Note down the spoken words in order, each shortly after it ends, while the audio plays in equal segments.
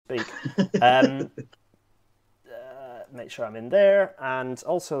speak. Make sure I'm in there, and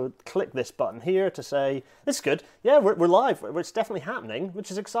also click this button here to say, this is good. Yeah, we're live. It's definitely happening, which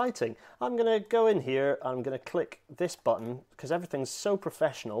is exciting. I'm going to go in here. I'm going to click this button because everything's so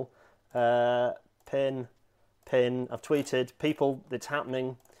professional. Pin. I've tweeted. People, it's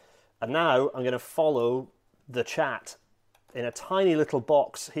happening. And now I'm going to follow the chat in a tiny little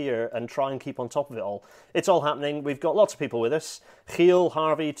box here and try and keep on top of it all. It's all happening. We've got lots of people with us. Giel,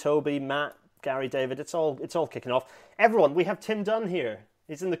 Harvey, Toby, Matt, Gary, David. It's all kicking off. Everyone, we have Tim Dunn here.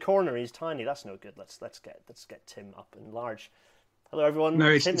 He's in the corner. He's tiny. That's no good. Let's get Tim up and large. Hello, everyone.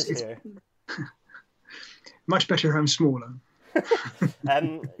 No, Tim is here. Much better if I'm smaller.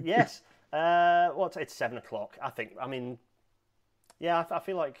 Yes. It's 7 o'clock. I think. I mean, yeah. I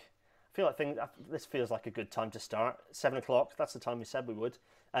feel like this feels like a good time to start. 7 o'clock. That's the time we said we would.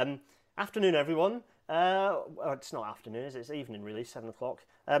 Afternoon, everyone. It's not afternoon. It's evening, really. 7 o'clock.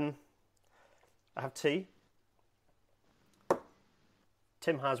 I have tea.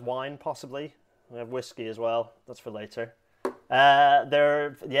 Tim has wine, possibly. We have whiskey as well. That's for later.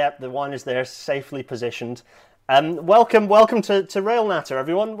 The wine is there, safely positioned. Welcome to Rail Natter,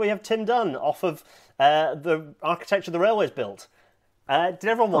 everyone. We have Tim Dunn off of the architecture the railways built. Did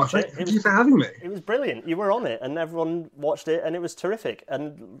everyone watch it? Thank you for having me. It was brilliant. You were on it, and everyone watched it, and it was terrific.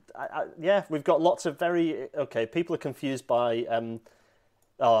 And we've got lots of people are confused by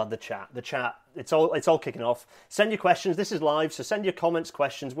the chat. It's all kicking off. Send your questions. This is live, so send your comments,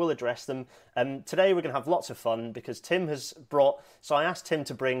 questions. We'll address them. Today we're going to have lots of fun because Tim has brought. So I asked Tim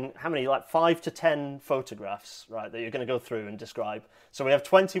to bring how many, like 5 to 10 photographs, right? That you're going to go through and describe. So we have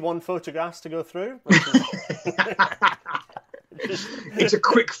 21 photographs to go through. It's a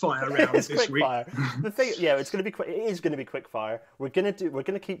quick fire round this week. Fire. The thing, it's going to be quick. It is going to be quick fire. We're going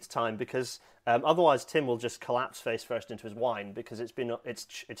to keep to time because otherwise Tim will just collapse face first into his wine because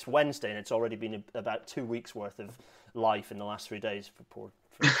it's Wednesday and it's already been about 2 weeks worth of life in the last 3 days for poor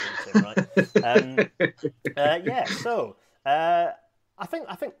Tim, right? So I think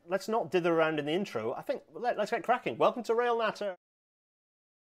let's not dither around in the intro. I think let's get cracking. Welcome to Rail Natter.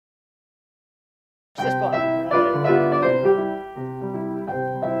 This button.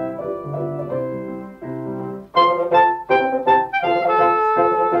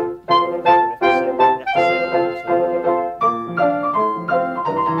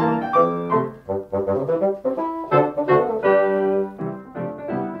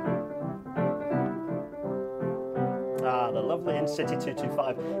 City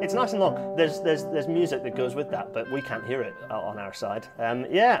 225. It's nice and long. There's music that goes with that, but we can't hear it on our side.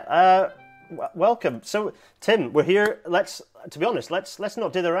 Welcome. So Tim, we're here. Let's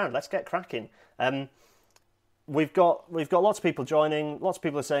not dither around. Let's get cracking. We've got lots of people joining. Lots of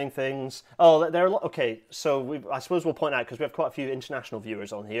people are saying things. Okay. So I suppose we'll point out because we have quite a few international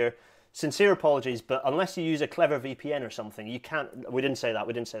viewers on here. Sincere apologies, but unless you use a clever VPN or something, you can't. We didn't say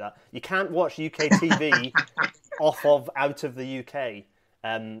that. You can't watch UK TV out of the UK.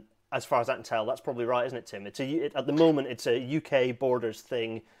 As far as I can tell, that's probably right, isn't it, Tim? At the moment, it's a UK borders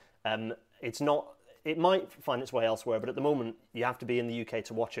thing. It's not. It might find its way elsewhere, but at the moment, you have to be in the UK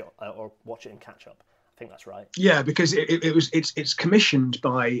to watch it or watch it in catch up. I think that's right. Yeah, because it's commissioned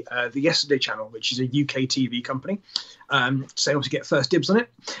by the Yesterday Channel, which is a UK TV company, so able to get first dibs on it,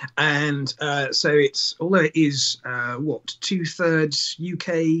 and so it's although it is 2/3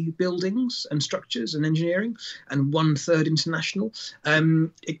 UK buildings and structures and engineering, and 1/3 international.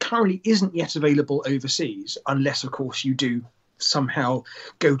 It currently isn't yet available overseas, unless of course you do somehow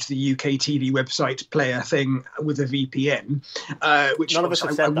go to the UK TV website player thing with a VPN, which I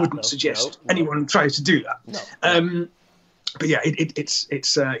wouldn't suggest anyone tries to do that. No. But yeah, it's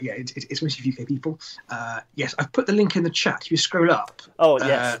mostly UK people. Yes, I've put the link in the chat. If you scroll up,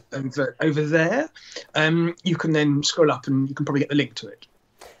 yes, over there, you can then scroll up and you can probably get the link to it.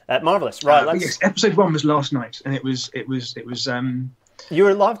 Marvelous, right? Yes, episode 1 was last night, and it was. You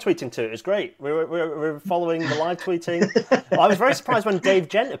were live tweeting too. It was great. We were following the live tweeting. I was very surprised when Dave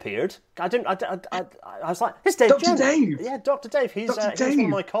Gent appeared. I was like, "It's Dave Gent." Dave. Yeah, Dr. Dave. He's one of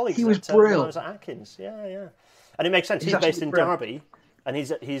my colleagues. He was brilliant. When I was at Atkins. Yeah. And it makes sense. He's based in Derby, and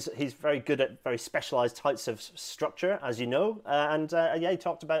he's very good at very specialised types of structure, as you know. He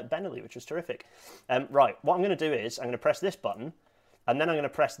talked about Benelli, which was terrific. Right. What I'm going to do is I'm going to press this button, and then I'm going to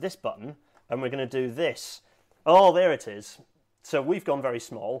press this button, and we're going to do this. Oh, there it is. So we've gone very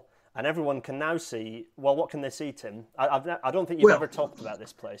small, and everyone can now see. Well, what can they see, Tim? I don't think you've ever talked about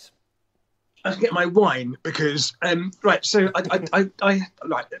this place. I get my wine because right. So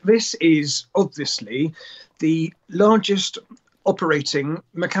this is obviously the largest operating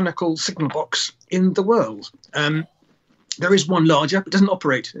mechanical signal box in the world. There is one larger, but doesn't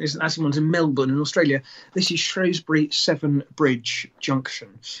operate. It's actually one's in Melbourne, in Australia. This is Shrewsbury Severn Bridge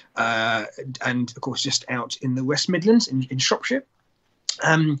Junction, and of course just out in the West Midlands in Shropshire.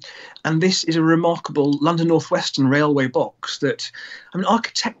 And this is a remarkable London North Western Railway box that, I mean,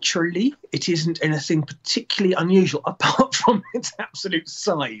 architecturally, it isn't anything particularly unusual apart from its absolute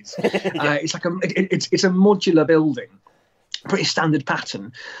size. It's like it's a modular building, pretty standard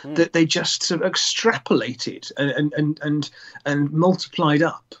pattern that they just sort of extrapolated and multiplied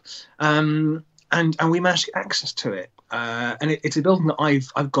up, and we managed to get access to it. And it's a building that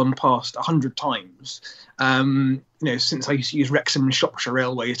I've gone past 100 times. Since I used to use Wrexham and Shropshire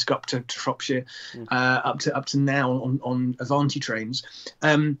Railway to go up to Shropshire, up to now on Avanti trains,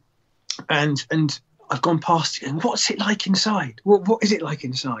 and I've gone past it. And what's it like inside? What is it like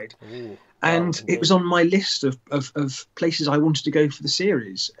inside? Ooh, and it was on my list of places I wanted to go for the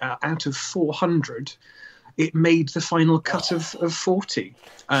series. Out of 400, it made the final cut of 40.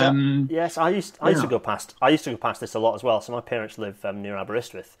 Yes, I used to go past. I used to go past this a lot as well. So my parents live near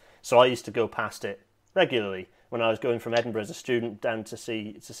Aberystwyth, so I used to go past it regularly when I was going from Edinburgh as a student down to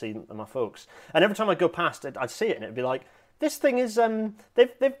see my folks. And every time I go past it, I'd see it, and it'd be like, this thing is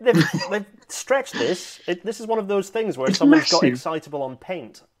they've stretched this. This is one of those things where someone's got excitable on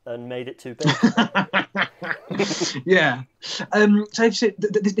paint and made it too big. Yeah. So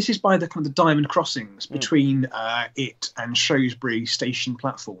this is by the kind of the diamond crossings between it and Shrewsbury station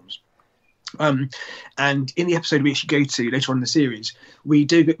platforms. And in the episode we actually go to later on in the series, we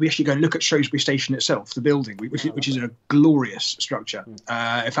actually go and look at Shrewsbury Station itself, the building, which is a glorious structure.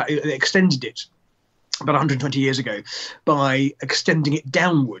 In fact, they extended it about 120 years ago by extending it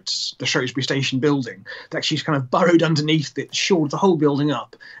downwards, the Shrewsbury Station building. They actually kind of burrowed underneath it, shored the whole building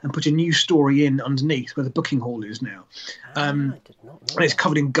up, and put a new story in underneath where the booking hall is now. And it's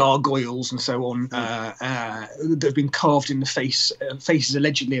covered in gargoyles and so on that have been carved in the faces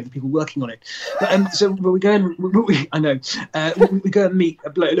allegedly of the people working on it. So we go and we go and meet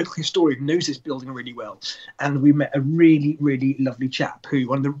a local historian who knows this building really well, and we met a really, really lovely chap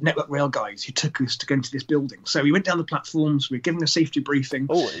one of the Network Rail guys who took us to go into this building. So we went down the platforms, we were given a safety briefing.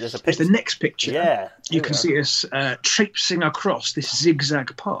 Oh, there's a picture. It's the next picture. Yeah, you can see us traipsing across this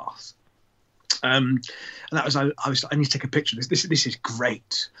zigzag path. And that was I need to take a picture of this. This is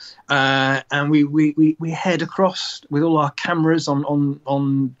great. And we head across with all our cameras on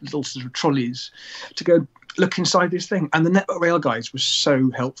little sort of trolleys to go look inside this thing. And the Network Rail guys were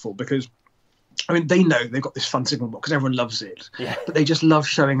so helpful because, I mean, they know they've got this fun signal box because everyone loves it, but they just love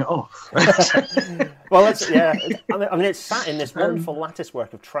showing it off. Well, I mean, it's sat in this wonderful lattice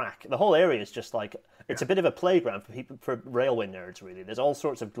work of track. The whole area is just like, it's a bit of a playground for railway nerds, really. There's all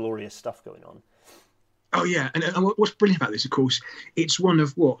sorts of glorious stuff going on. Oh, yeah. And what's brilliant about this, of course, it's one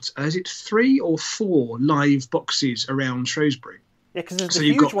of is it 3 or 4 live boxes around Shrewsbury? Yeah, because there's a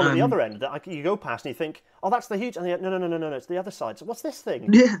huge one at the other end that you go past and you think, oh, that's the huge... And no, it's the other side. So what's this thing?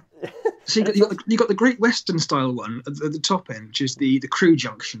 Yeah. So you got the Great Western style one at the top end, which is the Crewe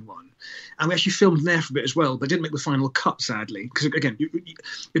Junction one. And we actually filmed there for a bit as well, but didn't make the final cut, sadly. Because, again,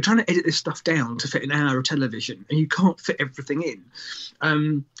 you're trying to edit this stuff down to fit an hour of television, and you can't fit everything in.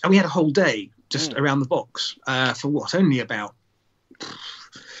 And we had a whole day just around the box for only about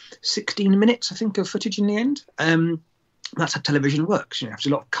 16 minutes, I think, of footage in the end. That's how television works. There's a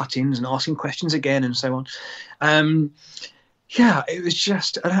lot of cut-ins and asking questions again and so on. It was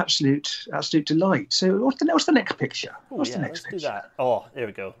just an absolute delight. So what's the next picture? Let's do that. Oh, here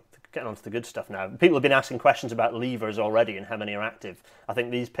we go. Getting on to the good stuff now. People have been asking questions about levers already and how many are active. I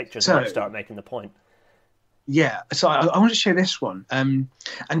think these pictures might start making the point. Yeah, so I want to show this one. And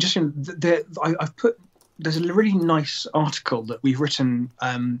just I've put... There's a really nice article that we've written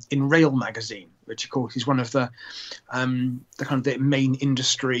in Rail Magazine, which of course is one of the kind of the main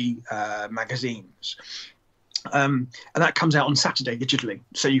industry magazines, and that comes out on Saturday digitally,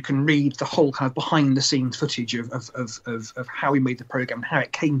 so you can read the whole kind of behind the scenes footage of how we made the programme, how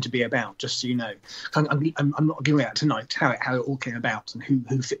it came to be about. Just so you know, I'm not giving it out tonight how it all came about and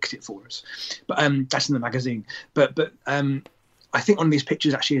who fixed it for us, but that's in the magazine. But I think one of these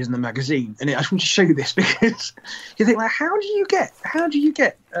pictures actually is in the magazine, and I just want to show you this because you think, like, how do you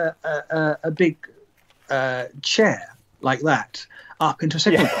get a big chair like that up into a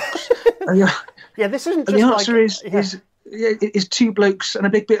signal box? Yeah, this isn't. And just the answer is 2 blokes and a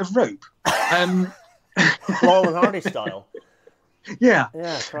big bit of rope. Laurel and Hardy style. Yeah.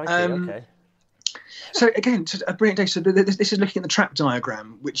 Yeah. Crikey, okay. So again, a brilliant day. So this is looking at the track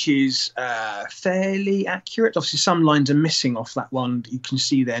diagram, which is fairly accurate. Obviously, some lines are missing off that one that you can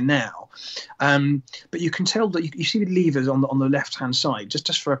see there now, but you can tell that you see the levers on the left hand side,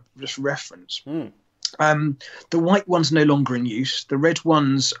 just for reference. The white ones are no longer in use. The red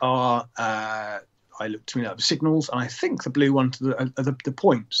ones are, I looked to me up, signals, and I think the blue ones are the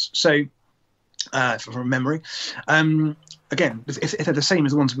points. So, from memory, again, if they're the same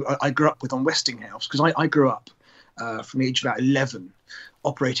as the ones I grew up with on Westinghouse, because I grew up from the age of about 11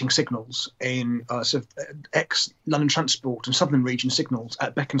 operating signals in sort of ex-London Transport and Southern Region signals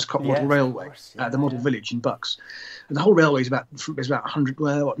at Bekonscot Model Railway, the Model Village in Bucks. And the whole railway is about 100,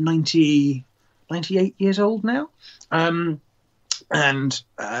 98 years old now.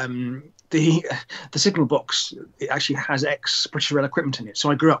 The signal box, it actually has ex-British Rail equipment in it.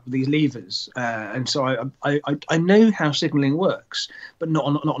 So I grew up with these levers, and so I know how signalling works, but not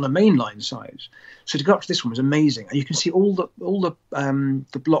on a mainline side. So to go up to this one was amazing, and you can see all the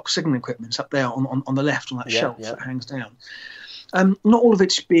block signalling equipment up there on the left on that shelf that hangs down. Not all of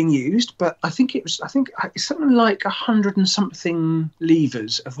it's being used, but I think it's something like 100 and something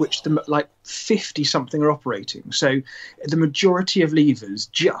levers, of which like 50 something are operating. So the majority of levers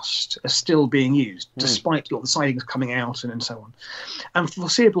just are still being used, despite all the sidings coming out and so on. And for the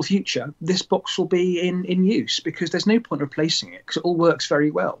foreseeable future, this box will be in use, because there's no point replacing it, because it all works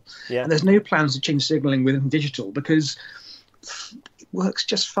very well. Yeah. And there's no plans to change signalling with digital, because works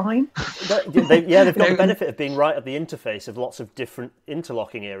just fine. They've got the benefit of being right at the interface of lots of different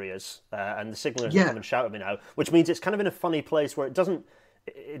interlocking areas, and the signallers will come and shout at me now, which means it's kind of in a funny place where it doesn't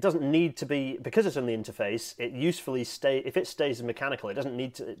need to be, because it's on the interface. It usefully if it stays in mechanical, it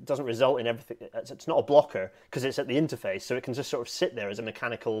doesn't result in everything. It's not a blocker because it's at the interface, so it can just sort of sit there as a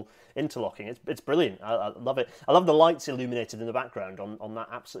mechanical interlocking. It's brilliant. I love it. I love the lights illuminated in the background on that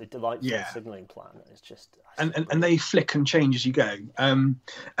absolutely delightful signalling plan. It's just and they flick and change as you go. And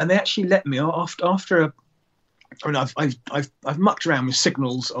they actually let me after. I mean, I've mucked around with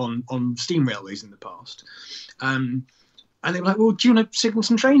signals on steam railways in the past. And they were like, well, do you want to signal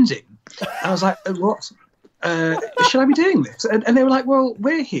some trains in? And I was like, what? Should I be doing this? And they were like, well,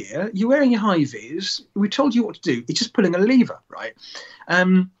 we're here. You're wearing your high vis. We told you what to do. It's just pulling a lever, right?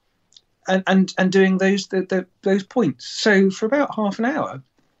 And doing those points. So for about half an hour,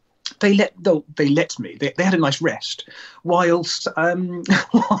 they let me. They had a nice rest whilst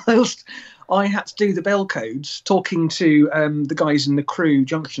I had to do the bell codes, talking to the guys in the crew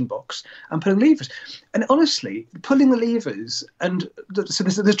junction box and pulling levers. And honestly, pulling the levers, and so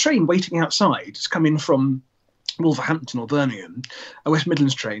there's a train waiting outside. It's coming from Wolverhampton or Birmingham, a West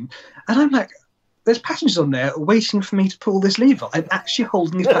Midlands train, and I'm like, there's passengers on there waiting for me to pull this lever. I'm actually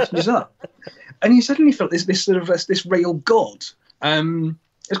holding these passengers up, and you suddenly felt this sort of this rail god.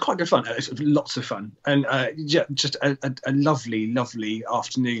 It's quite good fun. It's lots of fun, and just a lovely, lovely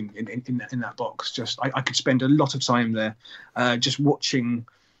afternoon in that box. Just I could spend a lot of time there, just watching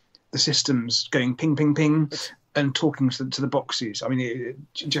the systems going ping, ping, ping, and talking to the boxes. I mean,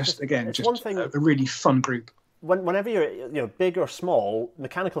 a really fun group. Whenever you're big or small,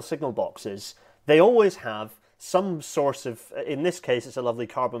 mechanical signal boxes, they always have some source of. In this case, it's a lovely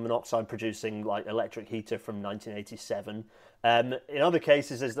carbon monoxide producing like electric heater from 1987. In other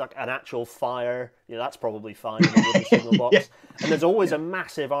cases, there's like an actual fire. That's probably fine in the signal box. And there's always a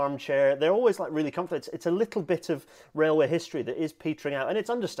massive armchair. They're always like really comfortable. It's a little bit of railway history that is petering out, and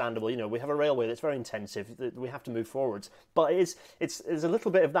it's understandable. We have a railway that's very intensive. We have to move forwards, but it's a little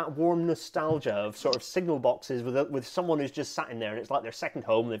bit of that warm nostalgia of sort of signal boxes with someone who's just sat in there, and it's like their second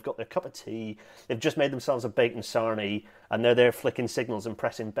home. They've got their cup of tea. They've just made themselves a bacon sarnie, and they're there flicking signals and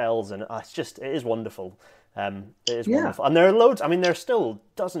pressing bells, and it is wonderful. It is wonderful. And there are loads. I mean, there are still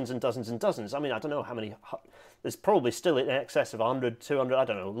dozens and dozens and dozens. I mean, I don't know how many. There's probably still in excess of 100, 200, I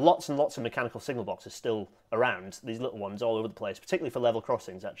don't know. Lots and lots of mechanical signal boxes still around. These little ones all over the place, particularly for level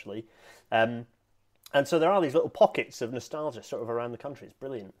crossings, actually. And so there are these little pockets of nostalgia sort of around the country. It's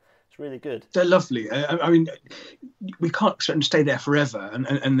brilliant. It's really good. They're lovely. I mean, we can't expect them to stay there forever,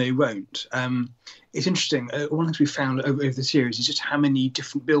 and they won't. It's interesting. One of the things we found over the series is just how many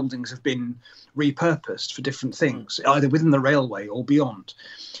different buildings have been repurposed for different things, either within the railway or beyond.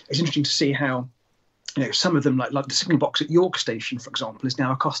 It's interesting to see how, some of them, like the signal box at York Station, for example, is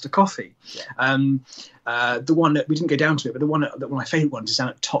now a Costa Coffee. The one that we didn't go down to it, but one of my favourite ones is down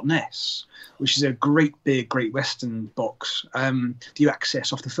at Totnes, which is a great big Great Western box that you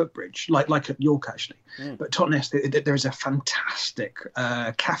access off the footbridge, like at York actually. But Totnes, there is a fantastic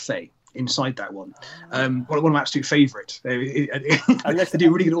cafe inside that one. One of my absolute favourites. They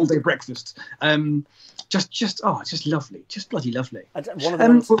do really good all-day breakfast. Just lovely, just bloody lovely. One of the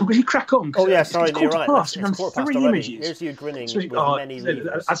ones... Will you crack on? Oh yeah, sorry, you're right. Past. It's quarter past 3 already. images. Here's you grinning with many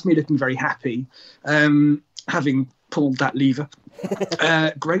levers. That's me looking very happy, having pulled that lever.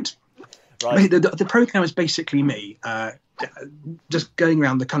 Great. Right. The programme is basically me just going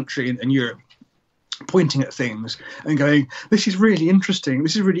around the country and Europe, pointing at things and going, "This is really interesting.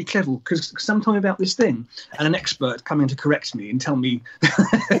 This is really clever. Because sometime about this thing," and an expert coming to correct me and tell me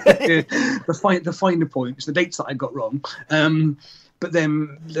the finer points, the dates that I got wrong. But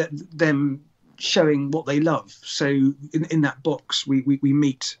them showing what they love. So in that box, we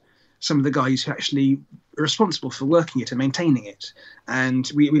meet some of the guys who actually are responsible for working it and maintaining it,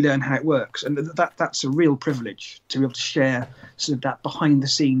 and we learn how it works, and that's a real privilege to be able to share sort of that behind the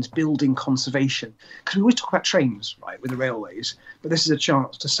scenes building conservation, because we always talk about trains, right, with the railways, but this is a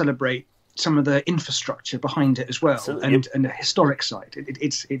chance to celebrate some of the infrastructure behind it as well. Absolutely. And a historic site.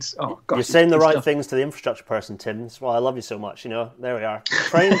 It's oh gosh, you're saying the right things to the infrastructure person, Tim. That's why I love you so much. There we are.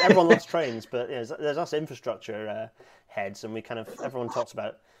 Train. Everyone loves trains, but there's us infrastructure heads, and everyone talks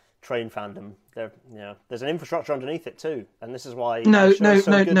about train fandom. There's an infrastructure underneath it too, and this is why. No,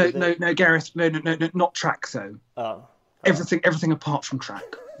 Gareth. No, not track though. Oh. Everything apart from track.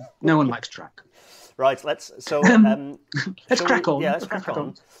 No one likes track. Right, let's crack on. Yeah, let's crack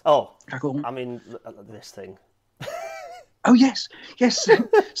on. Oh, crack on. I mean, this thing. Oh yes. So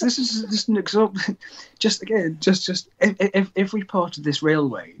this is an example. Just every part of this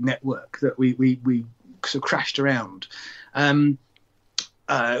railway network that we sort of crashed around. We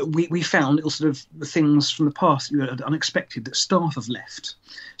found little sort of things from the past, unexpected, that staff have left.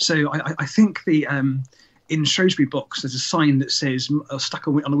 So I think the in Shrewsbury box there's a sign that says, stuck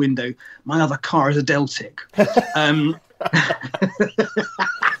on the window, "My other car is a Deltic."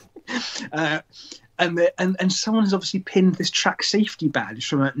 And someone has obviously pinned this track safety badge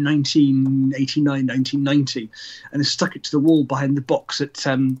from 1989, 1990, and has stuck it to the wall behind the box at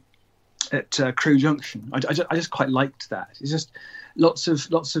Crewe Junction. I just quite liked that. It's just lots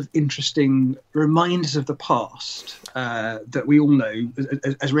of interesting reminders of the past that we all know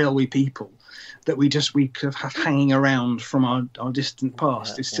as railway people, that we kind of have hanging around from our distant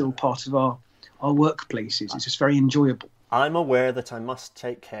past. It's still part of our workplaces. It's just very enjoyable. I'm aware that I must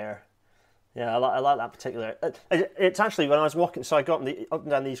take care. Yeah, I like that particular. It's actually, when I was walking, so I got up and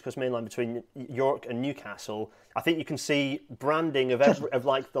down the East Coast Main Line between York and Newcastle. I think you can see branding of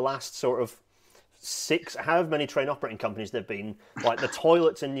like the last sort of 6, however many train operating companies there've been. Like the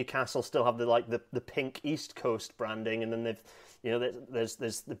toilets in Newcastle still have the pink East Coast branding, and then they've, there's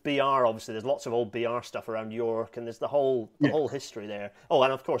the BR, obviously there's lots of old BR stuff around York, and there's the whole history there. Oh,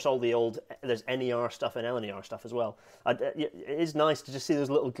 and of course all the old, there's NER stuff and LNER stuff as well. It is nice to just see those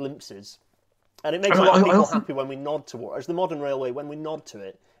little glimpses. And it makes a lot of people happy when we nod towards the modern railway. When we nod to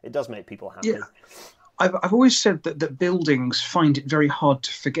it, it does make people happy. Yeah, I've always said that buildings find it very hard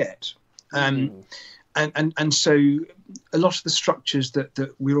to forget, and so a lot of the structures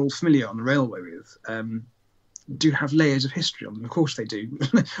that we're all familiar on the railway with do have layers of history on them. Of course they do,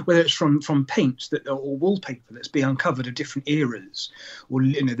 whether it's from paint or wallpaper that's being uncovered of different eras, or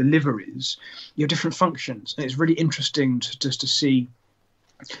the liveries, different functions, and it's really interesting to see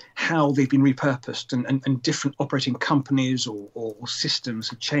how they've been repurposed and different operating companies or systems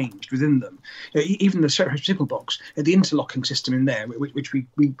have changed within them. Even the signal box, the interlocking system in there, which we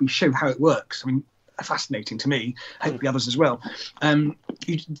show how it works. I mean, fascinating to me, hopefully others as well.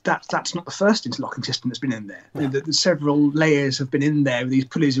 That's not the first interlocking system that's been in there. No. The several layers have been in there with these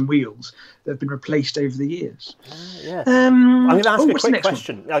pulleys and wheels that have been replaced over the years. I'm going to ask you a quick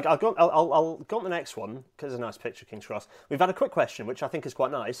question. I'll go on the next one, because there's a nice picture of King's Cross. We've had a quick question, which I think is quite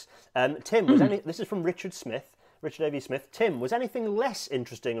nice. Tim, this is from Richard A.V. Smith. Tim, was anything less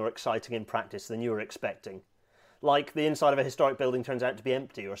interesting or exciting in practice than you were expecting? Like the inside of a historic building turns out to be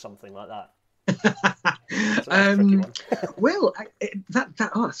empty or something like that? Well,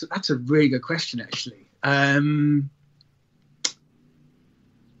 that's a really good question, actually.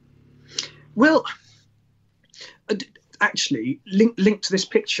 Well, actually, linked to this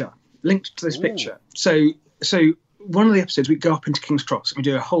picture. So one of the episodes, we go up into King's Cross and we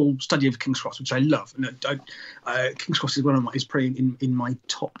do a whole study of King's Cross, which I love. And King's Cross is is probably in my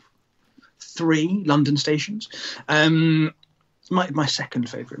top 3 London stations. My second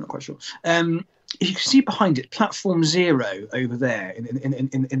favourite, not quite sure. You can see behind it, Platform 0 over there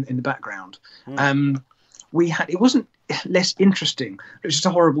in the background. It wasn't less interesting. It was just a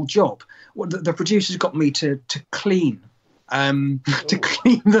horrible job. The producers got me to clean, help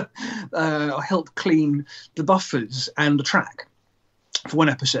clean the buffers and the track for one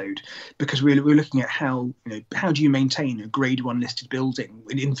episode, because we were looking at how do you maintain a Grade 1 listed building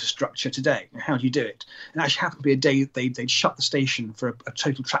in infrastructure today? How do you do it? And it actually happened to be a day that they'd shut the station for a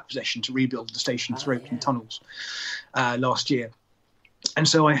total track possession to rebuild the station through opening tunnels last year. And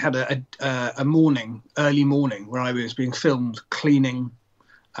so I had a early morning, where I was being filmed cleaning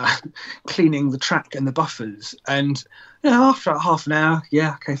cleaning the track and the buffers. And after half an hour,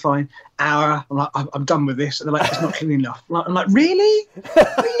 yeah, okay, fine, hour, I'm done with this. And they're like, it's not clean enough. I'm like, really?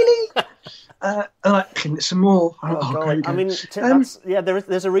 Really? And like, clean it some more. God. I mean,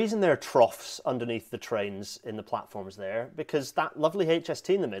 there's a reason there are troughs underneath the trains in the platforms there, because that lovely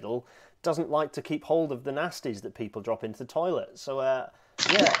HST in the middle doesn't like to keep hold of the nasties that people drop into the toilet. So,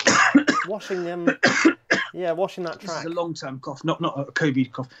 washing them... Yeah, washing that track. This is a long-term cough, not a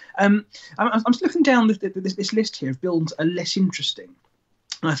COVID cough. I'm just looking down this list here of buildings are less interesting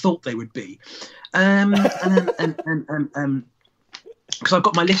than I thought they would be. Because I've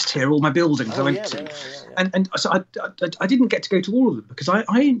got my list here, all my buildings I went to, and so I didn't get to go to all of them because I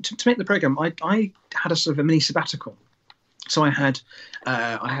to make the program I had a sort of a mini sabbatical. So I had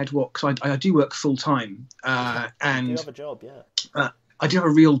what? Because I do work full time, and you have a job, yeah. I do have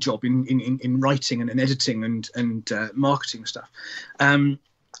a real job in writing and editing and marketing stuff,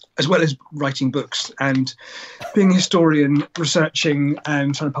 as well as writing books and being a historian, researching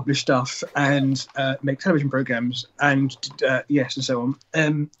and trying to publish stuff and make television programs and and so on,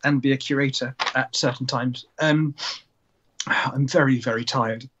 and be a curator at certain times. I'm very, very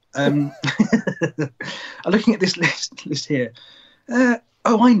tired. I'm looking at this list here.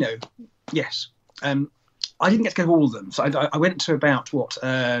 I know. Yes. I didn't get to go to all of them, so I went to about 12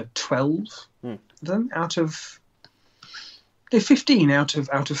 of them out of 15 out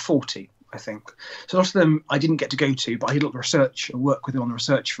of 40, I think. So a lot of them I didn't get to go to, but I did a lot of research and work with them on the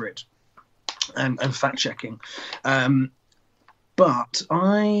research for it and fact checking. But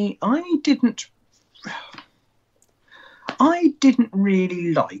I didn't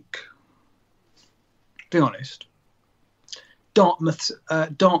really like, to be honest, Dartmouth.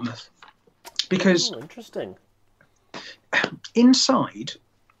 Because interesting. Inside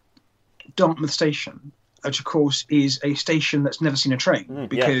Dartmouth Station, which of course is a station that's never seen a train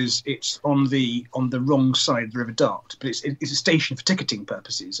because it's on the wrong side of the River Dart, but it's a station for ticketing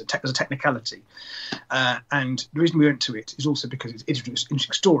purposes, as a technicality. And the reason we went to it is also because it's an interesting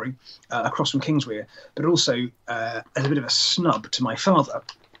story across from Kingswear, but also as a bit of a snub to my father.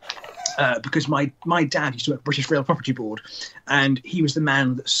 Because my dad used to work at British Rail Property Board, and he was the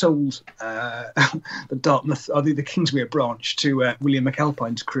man that sold the Dartmouth, or the Kingswear branch to William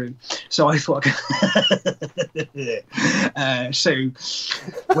McAlpine's crew. So I thought, so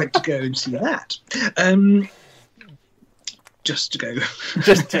went to go and see that. Just to go.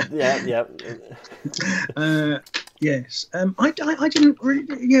 Yes. I didn't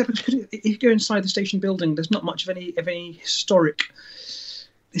really. Yeah, because if you go inside the station building, there's not much of any historic.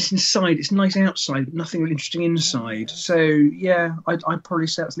 It's inside. It's nice outside, but nothing really interesting inside. So yeah, I'd probably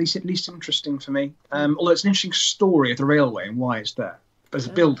say that's at least interesting for me. Although it's an interesting story of the railway and why it's there. But as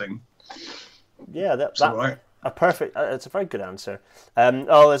a building, that's all right. It's a very good answer.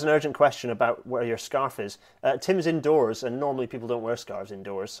 There's an urgent question about where your scarf is. Tim's indoors, and normally people don't wear scarves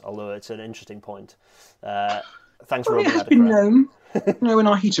indoors. Although it's an interesting point. Thanks for it has been known. When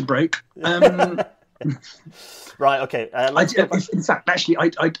our heater broke. Right, okay. In fact, actually,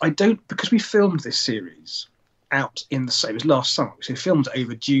 I don't, because we filmed this series out it was last summer, so we filmed it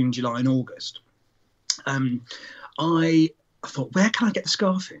over June, July and August. I thought, where can I get the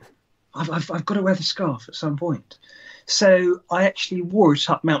scarf in? I've got to wear the scarf at some point. So I actually wore it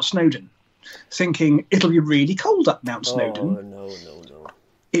up Mount Snowdon, thinking it'll be really cold up Mount Snowdon. Oh, no.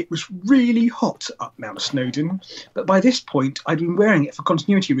 It was really hot up Mount Snowdon, but by this point I'd been wearing it for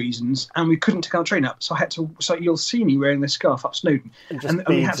continuity reasons, and we couldn't take our train up, so So you'll see me wearing this scarf up Snowdon, and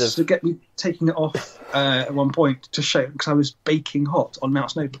we had to get me taking it off at one point to show, because I was baking hot on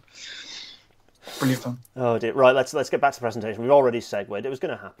Mount Snowdon. Brilliant fun. Oh dear. Right, let's get back to the presentation. We've already segued. It was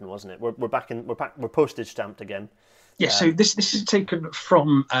going to happen, wasn't it? We're postage stamped again. Yes, so this is taken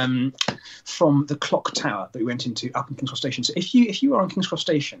from the clock tower that we went into up in King's Cross Station. So if you are on King's Cross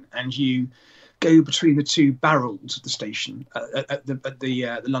Station and you go between the two barrels of the station at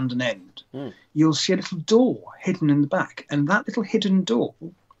the London end, you'll see a little door hidden in the back, and that little hidden door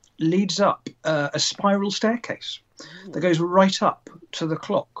leads up a spiral staircase that goes right up to the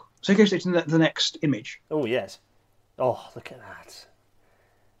clock. So it goes to the next image. Oh yes. Oh, look at that.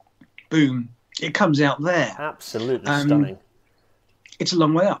 Boom. It comes out there. Absolutely stunning. It's a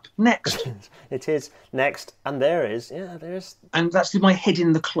long way up. Next. It is. Next. And there's... And that's my head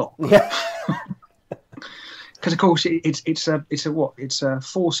in the clock. Yeah. Because, of course, it's a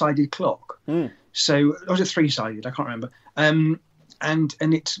four-sided clock. So, or was it three-sided? I can't remember. And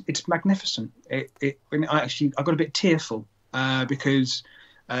it's magnificent. I got a bit tearful because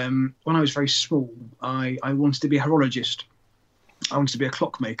when I was very small, I wanted to be a horologist. I wanted to be a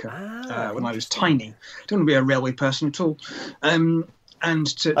clockmaker when I was tiny. I didn't want to be a railway person at all. And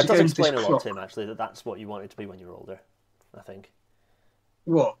to That go does into this explain a lot, clock, Tim, actually, that's what you wanted to be when you were older, I think.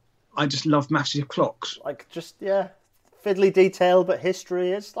 what? I just love massive clocks. Like, just, yeah, fiddly detail, but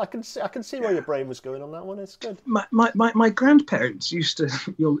history. I can see where your brain was going on that one. It's good. My grandparents used to,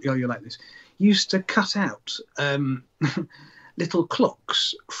 you'll like this, used to cut out little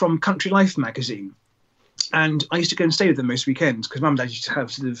clocks from Country Life magazine. And I used to go and stay with them most weekends because Mum and Dad used to have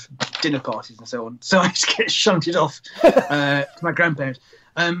sort of dinner parties and so on. So I used to get shunted off to my grandparents.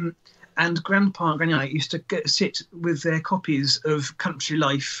 And Grandpa and Granny and I used to sit with their copies of Country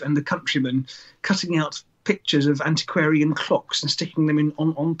Life and The Countryman, cutting out pictures of antiquarian clocks and sticking them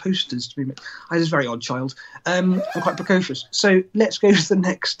on posters. I was a very odd child. I'm quite precocious. So let's go to the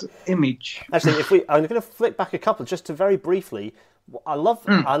next image. Actually, I'm going to flick back a couple just to very briefly. I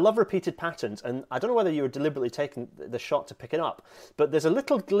love repeated patterns, and I don't know whether you were deliberately taking the shot to pick it up, but there's a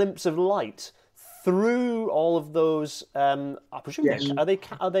little glimpse of light through all of those. I presume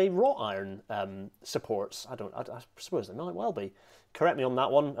are they wrought iron supports? I suppose they might well be. Correct me on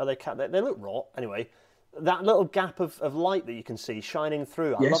that one. Are they look wrought anyway? That little gap of light that you can see shining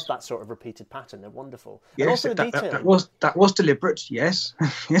through. I love that sort of repeated pattern. They're wonderful. Yes, and also the detailing. That was deliberate. Yes,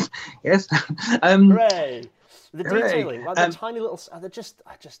 yes. Hooray! The Hooray. detailing, like the tiny little,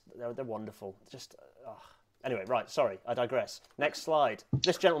 they're wonderful. Anyway, right. Sorry, I digress. Next slide.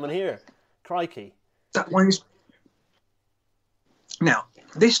 This gentleman here, crikey. That one is. Now,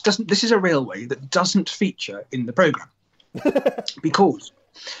 this is a railway that doesn't feature in the programme because,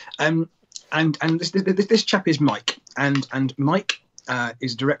 and this chap is Mike, and Mike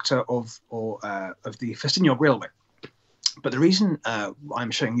is director of the Festiniog Railway. But the reason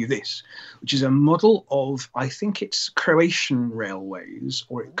I'm showing you this, which is a model of, I think it's Croatian railways,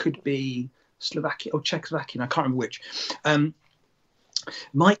 or it could be Slovakia or Czechoslovakian, I can't remember which.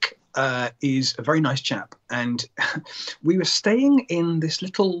 Mike is a very nice chap, and we were staying in this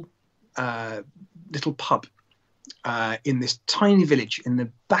little pub in this tiny village in the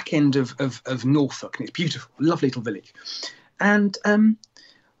back end of Norfolk, and it's beautiful, lovely little village. And we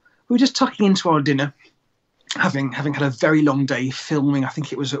were just tucking into our dinner, having had a very long day filming. I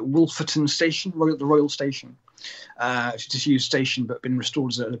think it was at Wolferton Station, the Royal Station, which is a disused station but been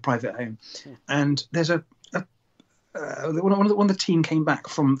restored as a private home. And there's one of the team came back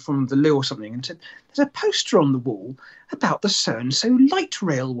from the loo or something and said, "There's a poster on the wall about the so and so light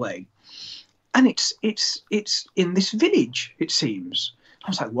railway, and it's in this village, it seems." I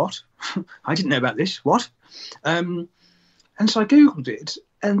was like, "What? I didn't know about this. What?" And so I googled it.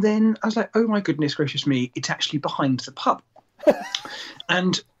 And then I was like, "Oh my goodness gracious me! It's actually behind the pub."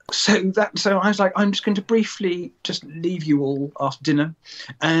 And so I was like, "I'm just going to briefly just leave you all after dinner."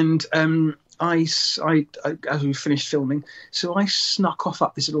 And I as we finished filming, so I snuck off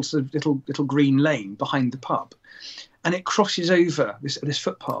up this little green lane behind the pub, and it crosses over this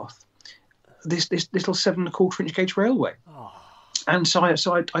footpath, this little 7 1/4 inch gauge railway. Oh. And so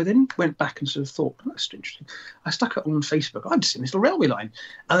I then went back and sort of thought, oh, that's interesting. I stuck it on Facebook. I'd seen this little railway line.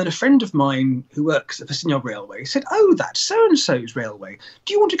 And then a friend of mine who works at the Festiniog Railway said, "Oh, that's so-and-so's railway.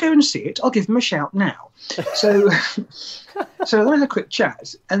 Do you want to go and see it? I'll give them a shout now." So then I had a quick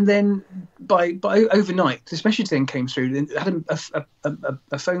chat. And then by overnight, this message then came through. And I had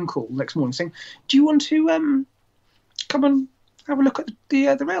a phone call the next morning saying, "Do you want to come and have a look at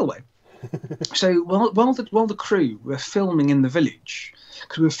the railway?" So while the crew were filming in the village,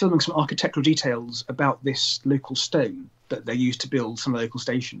 because we were filming some architectural details about this local stone that they used to build some local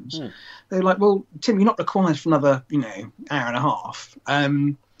stations, they were like, "Well, Tim, you're not required for another, hour and a half.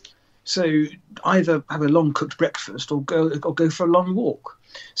 So either have a long cooked breakfast or go for a long walk."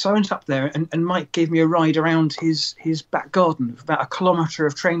 So I went up there, and Mike gave me a ride around his back garden, about 1 kilometre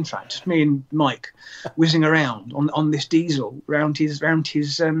of train track. Just me and Mike whizzing around on this diesel around his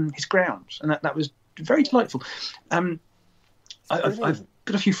grounds, and that was very delightful. I've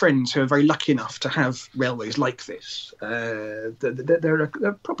got a few friends who are very lucky enough to have railways like this. They're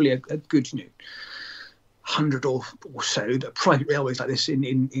probably a good 100 or so private railways like this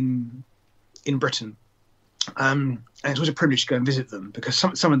in Britain. And it's always a privilege to go and visit them, because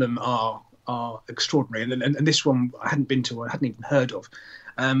some of them are extraordinary, and this one I hadn't been to, I hadn't even heard of.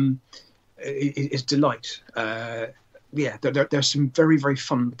 It's delight. There's some very, very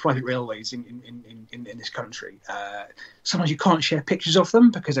fun private railways in this country. Sometimes you can't share pictures of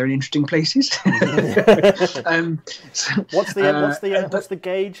them because they're in interesting places. What's the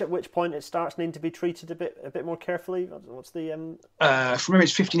gauge at which point it starts needing to be treated a bit more carefully? What's the From memory,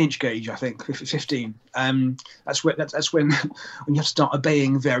 it's 15-inch gauge, I think. 15. That's when you have to start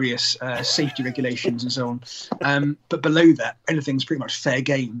obeying various safety regulations and so on. But below that, anything's pretty much fair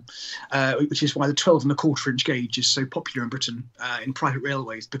game, which is why the 12 1/4 inch gauge is so popular popular in Britain in private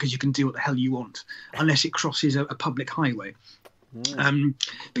railways because you can do what the hell you want unless it crosses a public highway.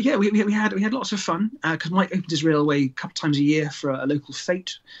 But yeah, we had lots of fun because Mike opened his railway a couple of times a year for a local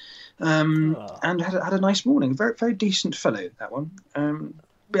fete, and had a nice morning. Very very decent fellow, that one.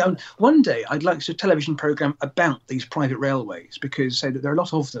 But one day I'd like to do a television program about these private railways because say that there are a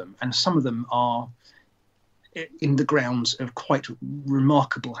lot of them, and some of them are in the grounds of quite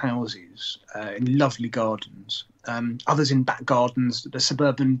remarkable houses in lovely gardens. Others in back gardens, the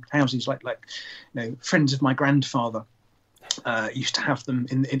suburban houses, like friends of my grandfather used to have them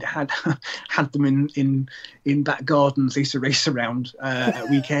had them in back gardens. They used to race around at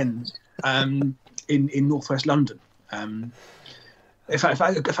weekends in northwest London. A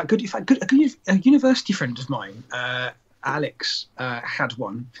university friend of mine, Alex, had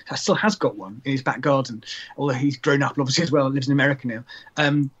one. Still has got one in his back garden, although he's grown up obviously as well and lives in America now.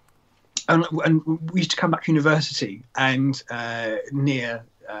 And we used to come back to university and near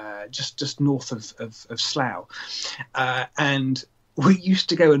just north of Slough, and we used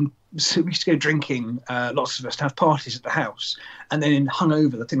to go drinking. Lots of us to have parties at the house, and then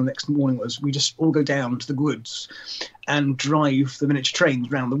hungover. The thing the next morning was we just all go down to the woods and drive the miniature trains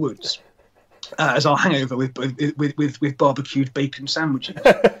around the woods as our hangover with barbecued bacon sandwiches.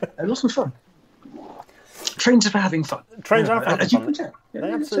 Lots of fun. Trains are for having fun. Trains are for having fun.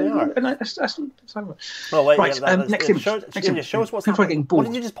 They absolutely are. Well, wait, right, next image. Show us what's happening. What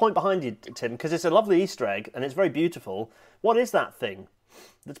did you just point behind you, Tim? Because it's a lovely Easter egg and it's very beautiful. What is that thing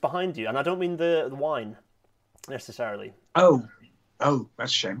that's behind you? And I don't mean the wine necessarily. Oh,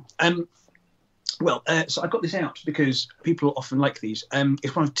 that's a shame. So I got this out because people often like these.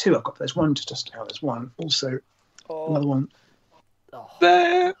 It's one of two I've got. There's one just out. There's one also. Another one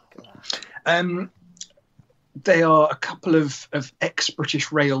there. They are a couple of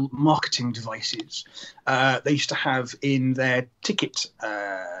ex-British Rail marketing devices they used to have in their ticket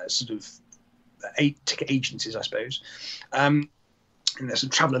ticket agencies, I suppose, and there's some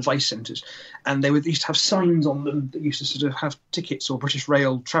travel advice centres, and they used to have signs on them that used to sort of have tickets or British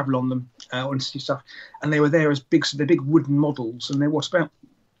Rail travel on them, or stuff, and they were there as they're big wooden models, and they were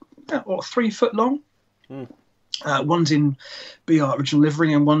about 3 foot long. One's in BR original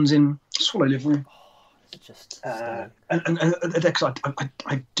livery and one's in Swallow livery. Just and because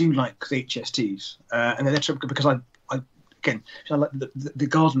I do like the HSTs, and they're terrific because I like the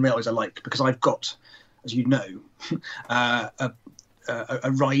garden railways I like because I've got, as you know, a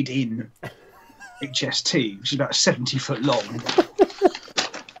ride-in HST which is about 70 foot long.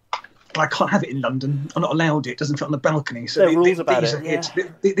 I can't have it in London. I'm not allowed it. It doesn't fit on the balcony. So there are rules about it.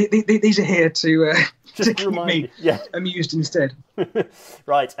 These are here to keep me me amused instead.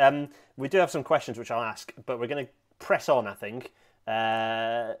 Right. We do have some questions which I'll ask, but we're going to press on, I think.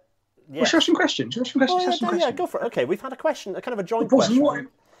 Yeah. Well, should I have some questions? Yeah, go for it. Okay, we've had a question, a kind of a joint question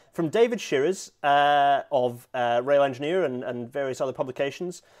from David Shearers of Rail Engineer and various other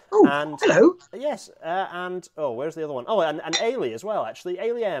publications. Oh, and, hello. Yes, and where's the other one? Oh, and Ailey as well, actually.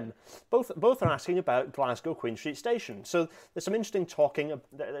 Ailey M. Both are asking about Glasgow Queen Street Station. So there's some interesting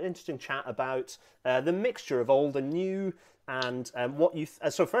chat about the mixture of old and new. And what you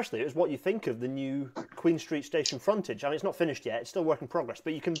so firstly, it was what you think of the new Queen Street Station frontage. I mean, it's not finished yet; it's still work in progress,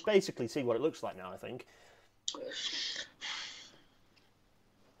 but you can basically see what it looks like now, I think.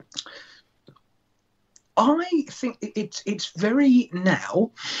 I think it's very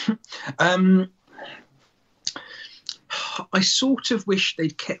now. I sort of wish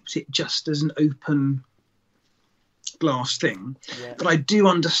they'd kept it just as an open glass thing, but I do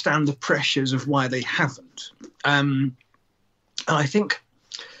understand the pressures of why they haven't. I think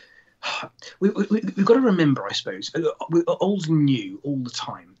we've got to remember, I suppose, we're old and new all the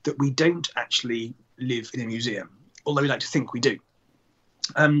time, that we don't actually live in a museum, although we like to think we do.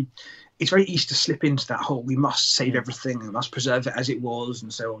 It's very easy to slip into that whole, we must save everything and we must preserve it as it was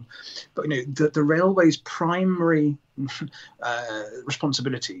and so on. But, the railway's primary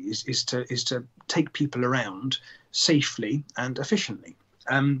responsibility is to take people around safely and efficiently.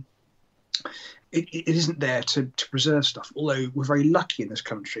 It isn't there to preserve stuff, although we're very lucky in this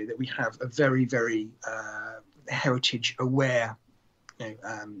country that we have a very, very heritage-aware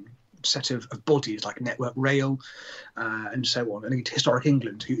set of bodies like Network Rail and so on, and Historic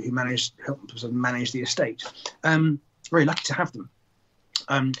England, who help manage the estate. Very lucky to have them.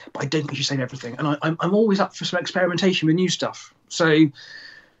 But I don't think you should save everything. And I'm always up for some experimentation with new stuff. So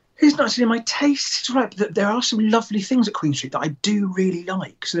It's not actually my taste. It's right, but there are some lovely things at Queen Street that I do really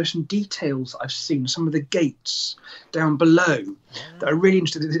like. So there's some details that I've seen. Some of the gates down below that are really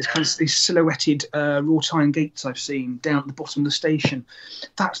interesting. It's kind of these silhouetted wrought iron gates I've seen down at the bottom of the station.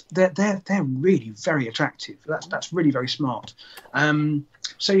 They're really very attractive. That's really very smart.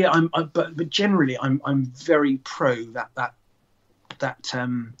 So yeah, but generally I'm very pro that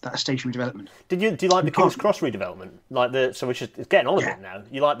station redevelopment. Do you like the King's Cross redevelopment? So which is it's getting on a bit now.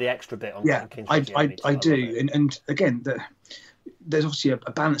 You like the extra bit on King's Cross? I do. And again, there's obviously a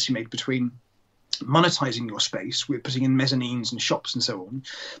balance you make between monetizing your space with putting in mezzanines and shops and so on,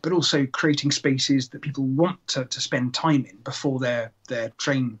 but also creating spaces that people want to spend time in before their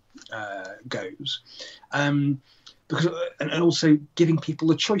train goes. Because and also giving people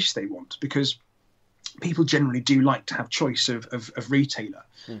the choice they want, because people generally do like to have choice of retailer.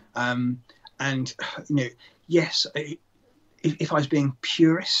 And yes, if I was being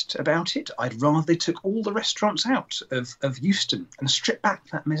purist about it, I'd rather they took all the restaurants out of Euston and stripped back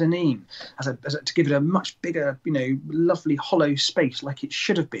that mezzanine to give it a much bigger, lovely hollow space like it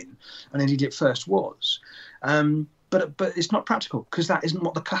should have been, and indeed it first was. But it's not practical, because that isn't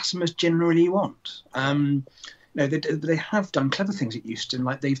what the customers generally want. They have done clever things at Euston,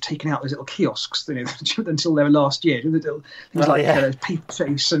 like they've taken out those little kiosks until they were last year. Paper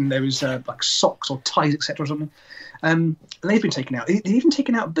face, and there was like socks or ties, etc. or something. And they've been taken out. They've even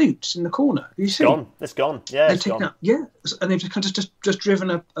taken out Boots in the corner. You see? It's gone. Yeah, they've taken out, and they've just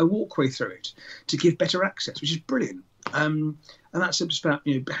driven a walkway through it to give better access, which is brilliant. And that's just about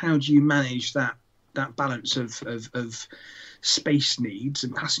how do you manage that balance of space needs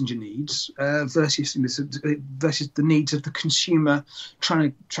and passenger needs versus the needs of the consumer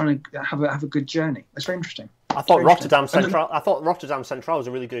trying to have a good journey. It's very interesting. I thought Rotterdam Central was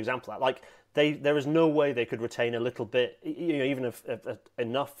a really good example of that. Like there was no way they could retain a little bit, even if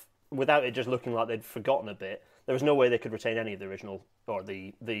enough, without it just looking like they'd forgotten a bit. There was no way they could retain any of the original or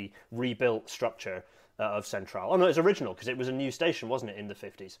the rebuilt structure of Central. Oh no, it's original because it was a new station, wasn't it, in the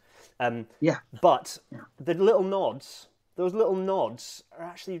 50s? But the little nods. Those little nods are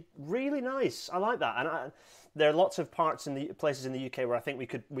actually really nice. I like that, and there are lots of places in the UK where I think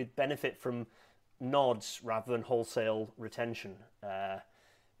we'd benefit from nods rather than wholesale retention. And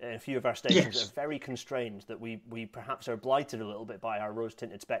a few of our stations are very constrained, that we perhaps are blighted a little bit by our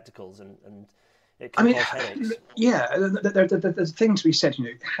rose-tinted spectacles, and it can cause headaches. Yeah, there's things to be said.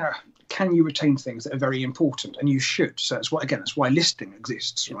 How can you retain things that are very important, and you should. So that's why listing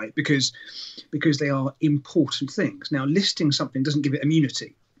exists, right? Because they are important things. Now, listing something doesn't give it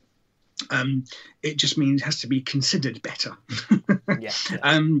immunity. It just means it has to be considered better.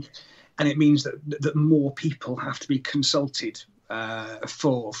 And it means that more people have to be consulted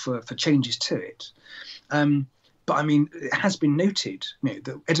for changes to it. But I mean, it has been noted,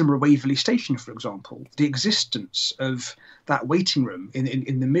 that Edinburgh Waverley Station, for example, the existence of that waiting room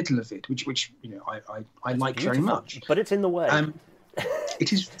in the middle of it, which I like very much. But it's in the way.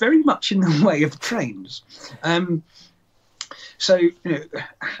 It is very much in the way of the trains. So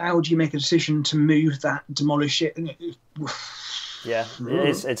how do you make a decision to move that, demolish it? Yeah,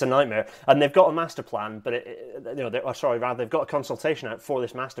 it's a nightmare, and they've got a master plan, but they've got a consultation out for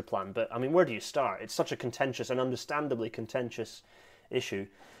this master plan. But I mean, where do you start? It's such a contentious and understandably contentious issue.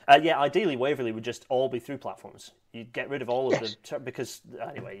 Ideally, Waverley would just all be through platforms. You'd get rid of all of the because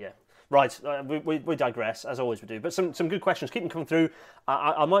anyway, yeah. Right, we digress, as always we do. But some good questions. Keep them coming through.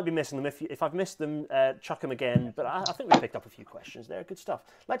 I might be missing them. If I've missed them, chuck them again. But I think we picked up a few questions there. Good stuff.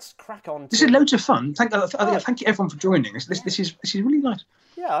 Let's crack on. This is loads of fun. Thank you everyone for joining us. This is really nice.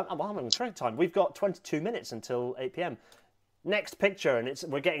 Yeah, I'm having a great time. We've got 22 minutes until 8 p.m. Next picture, and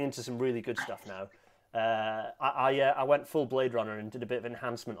we're getting into some really good stuff now. I went full Blade Runner and did a bit of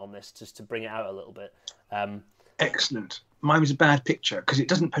enhancement on this just to bring it out a little bit. Excellent. Mine was a bad picture because it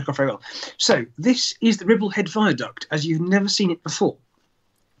doesn't poke off very well. So this is the Ribblehead Viaduct as you've never seen it before.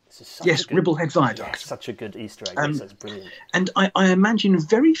 Ribblehead Viaduct. Such a good Easter egg. That's brilliant. And I imagine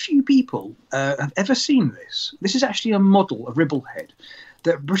very few people have ever seen this. This is actually a model of Ribblehead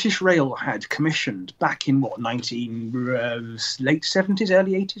that British Rail had commissioned back in late 70s,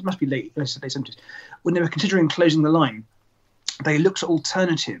 early 80s, must be late 70s, when they were considering closing the line. They looked at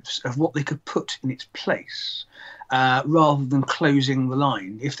alternatives of what they could put in its place. Rather than closing the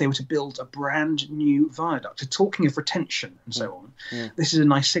line, if they were to build a brand new viaduct. So talking of retention and so on, this is a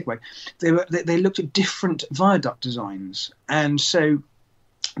nice segue. They looked at different viaduct designs, and so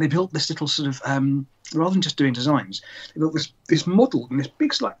they built this little sort of rather than just doing designs, they built this model in this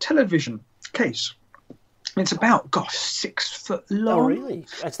big television case. It's about, gosh, 6 foot long. Oh, really?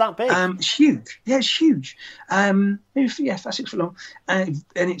 It's that big? It's huge. Yeah, it's huge. Maybe, yeah, about 6 foot long. And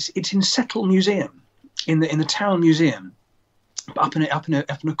it's in Settle Museum, in the Town Museum, up in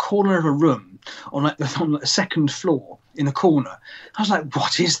a corner of a room on the second floor in the corner. I was like,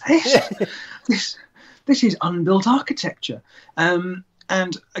 what is this? This is unbuilt architecture. And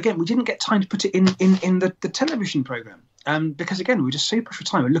again, we didn't get time to put it in the television program. Because again, we were just so pushed for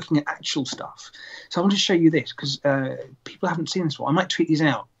time. We're looking at actual stuff. So I wanted to show you this because people haven't seen this one. I might tweet these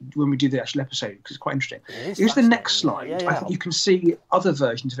out when we do the actual episode because it's quite interesting. Here's the next slide. Yeah. I think you can see other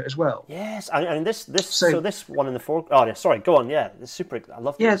versions of it as well. Yes, I mean this. So this one in the four. Oh, yeah, sorry. Go on. Yeah, it's super. I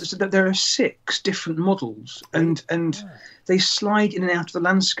love this. Yeah, so there are 6 different models, and they slide in and out of the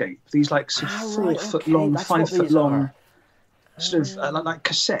landscape. These like sort of 4 foot long, 5 foot long, sort of like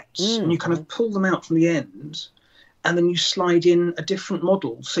cassettes, and you kind of pull them out from the end. And then you slide in a different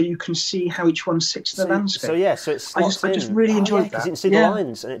model so you can see how each one sits in the landscape. So it slots I just really enjoyed that. Because you can see the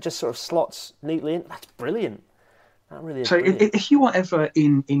lines and it just sort of slots neatly in. That's brilliant. That really is brilliant. If you are ever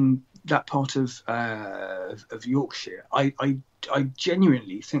in that part of Yorkshire, I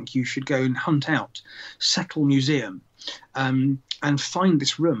genuinely think you should go and hunt out Settle Museum and find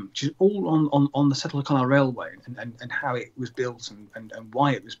this room, which is all on the Settle Carlisle Railway and how it was built and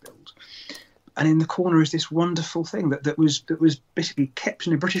why it was built. And in the corner is this wonderful thing that was basically kept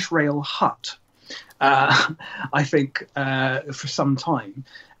in a British Rail hut, I think, for some time.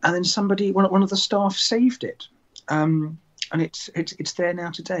 And then one of the staff saved it, and it's there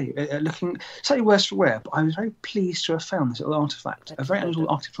now today, looking slightly worse for wear. But I was very pleased to have found this little artefact, a very unusual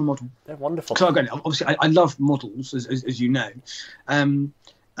architectural model. They're wonderful. So again, obviously, I love models, as you know.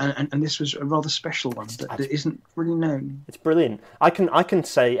 And this was a rather special one that isn't really known. It's brilliant. I can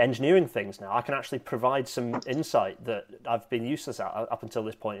say engineering things now. I can actually provide some insight that I've been useless at up until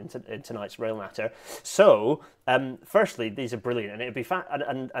this point in tonight's Rail Natter. So, firstly, these are brilliant, and it'd be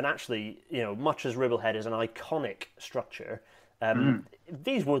and actually, much as Ribblehead is an iconic structure,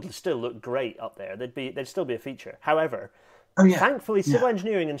 these would still look great up there. They'd still be a feature. However, thankfully, civil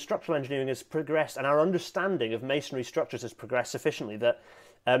engineering and structural engineering has progressed, and our understanding of masonry structures has progressed sufficiently that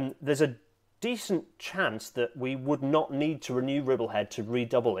there's a decent chance that we would not need to renew Ribblehead to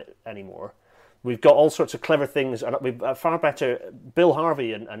redouble it anymore. We've got all sorts of clever things, and we've far better. Bill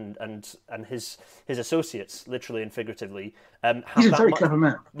Harvey and his associates, literally and figuratively, he's a very clever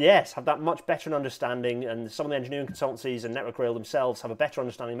man. Yes, have that much better understanding, and some of the engineering consultancies and Network Rail themselves have a better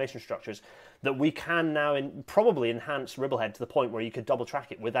understanding of masonry structures that we can now probably enhance Ribblehead to the point where you could double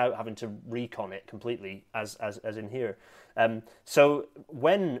track it without having to recon it completely, as in here. So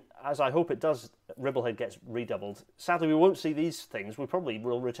when, as I hope it does, Ribblehead gets redoubled, sadly we won't see these things. We probably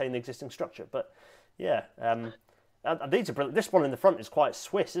will retain the existing structure, but yeah, these are brilliant. This one in the front is quite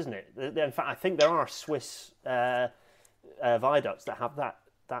Swiss, isn't it? In fact, I think there are Swiss viaducts that have that.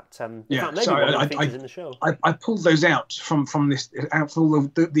 Maybe one of the features in the show. I pulled those out from all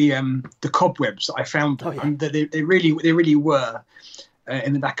the cobwebs that I found. And they really were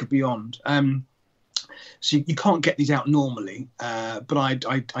in the back of Beyond. So you can't get these out normally, but I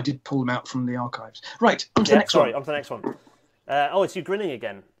did pull them out from the archives. Right, on to the next one. On to the next one. It's you grinning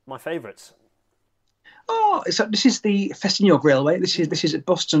again. My favourites. Oh, so this is the Festiniog Railway. This is at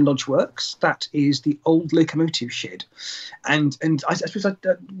Boston Lodge Works. That is the old locomotive shed, and I suppose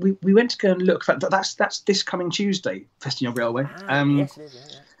we went to go and look. That's this coming Tuesday. Festiniog Railway. Yes, it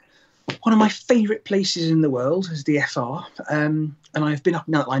is. Yeah. One of my favourite places in the world is the FR, and I've been up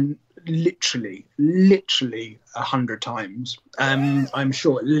and down that line literally 100 times. I'm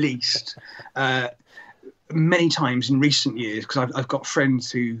sure at least many times in recent years, because I've got friends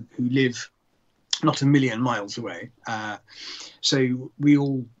who live not a million miles away, so we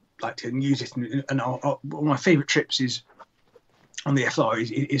all like to use it. And one of my favourite trips is on the FR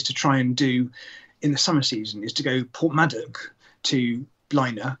is to try and do in the summer season is to go Portmadog to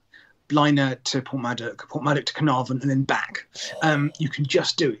Blaenau to Portmadog to Carnarvon, and then back. You can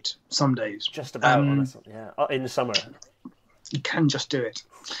just do it some days. Just about, honestly, yeah. In the summer, you can just do it.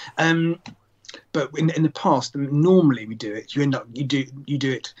 But in the past, normally we do it. You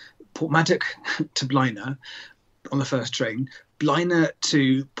do it Portmadog to Blaenau on the first train, Blaenau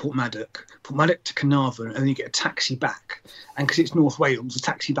to Portmadog to Carnarvon, and then you get a taxi back. And because it's North Wales, the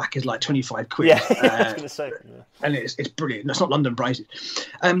taxi back is like 25 quid. Yeah, I was going to say. Yeah. And it's brilliant. That's not London prices.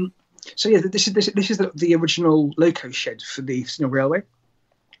 So yeah, this is the original loco shed for the Festiniog Railway.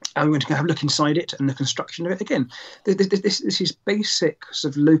 And we're going to have a look inside it and the construction of it. Again, this is basic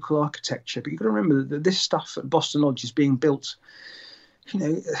sort of local architecture, but you've got to remember that this stuff at Boston Lodge is being built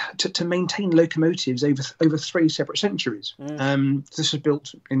to maintain locomotives over 3 separate centuries. This was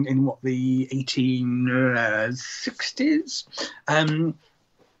built in what, the 1860s.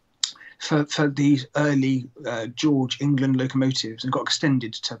 For these early George England locomotives, and got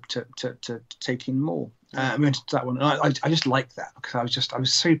extended to take in more. We went into that one, and I just liked that, because I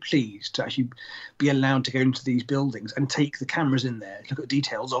was so pleased to actually be allowed to go into these buildings and take the cameras in there, look at the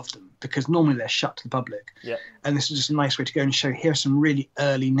details of them, because normally they're shut to the public. Yeah. And this is just a nice way to go and show, here are some really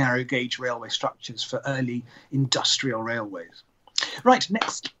early narrow gauge railway structures for early industrial railways. Right,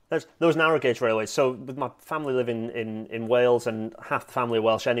 next. There's those narrow gauge railways. So with my family living in Wales, and half the family are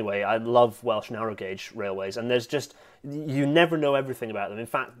Welsh anyway, I love Welsh narrow gauge railways. And there's just, you never know everything about them. In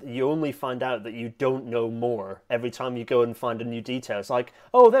fact, you only find out that you don't know more every time you go and find a new detail. It's like,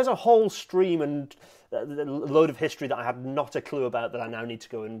 oh, there's a whole stream and a load of history that I had not a clue about that I now need to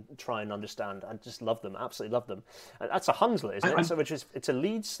go and try and understand. I just love them, absolutely love them. And that's a Hunslet, isn't it? So it's a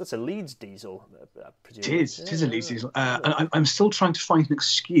Leeds. That's a Leeds diesel, I presume. It is a Leeds diesel. And I'm still trying to find an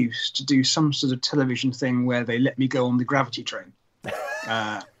excuse to do some sort of television thing where they let me go on the gravity train.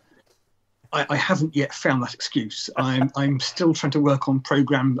 I haven't yet found that excuse. I'm still trying to work on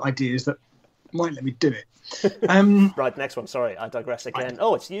program ideas that might let me do it. Right, next one. Sorry, I digress again. Right.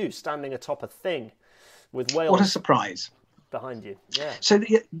 Oh, it's you standing atop a thing with Wales. What a surprise. Behind you, yeah. So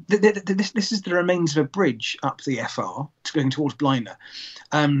this is the remains of a bridge up the FR going towards Blaenau.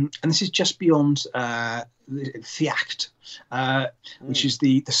 And this is just beyond Theacht, which is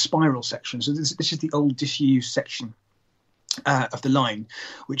the spiral section. So this is the old disused section of the line,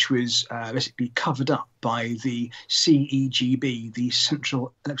 which was basically covered up by the CEGB, the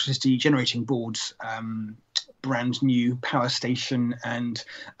Central Electricity Generating Board's brand new power station and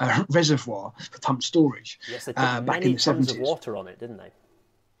reservoir for pumped storage. Yes, they put many tons of water on it, didn't they?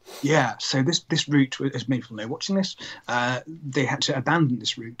 Yeah, so this route, as many people know watching this, they had to abandon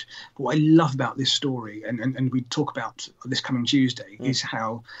this route. But what I love about this story, and we talk about this coming Tuesday, is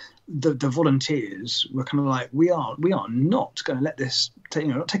how the volunteers were kind of like, we are not going to let this,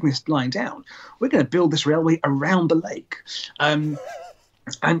 not taking this line down. We're going to build this railway around the lake. And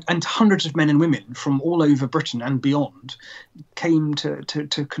hundreds of men and women from all over Britain and beyond came to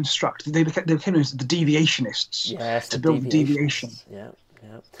construct. They became the deviationists. Yes, to build the deviation. Yeah.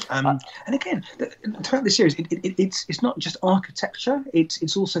 And again, throughout the series, it's not just architecture;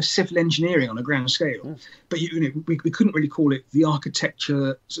 it's also civil engineering on a grand scale. But we couldn't really call it the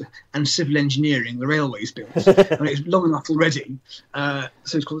architecture and civil engineering the railways built. I mean, it's long enough already, so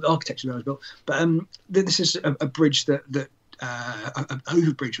it's called the architecture the railways built. But this is a bridge that an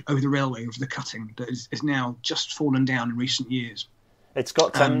overbridge over the railway, over the cutting, that is now just fallen down in recent years. It's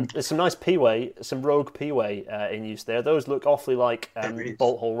got there's some nice P-way, some rogue P-way in use there. Those look awfully like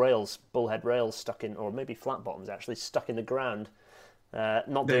bolt hole rails, bullhead rails stuck in, or maybe flat bottoms actually stuck in the ground.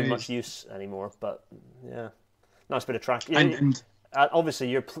 Not doing much use anymore, but yeah, nice bit of track. And obviously,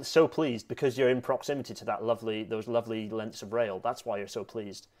 you're so pleased because you're in proximity to those lovely lengths of rail. That's why you're so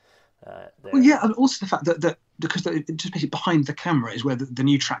pleased. Well, yeah, and also the fact that because just basically behind the camera is where the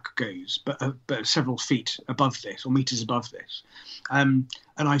new track goes, but several feet above this or meters above this, and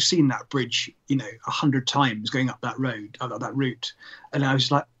I've seen that bridge 100 times going up that road, that route, and I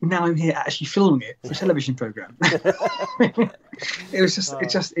was like, now I'm here actually filming it for a television program. It was just it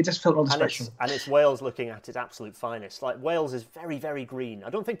just felt rather special. And it's Wales looking at its absolute finest. Like, Wales is very, very green.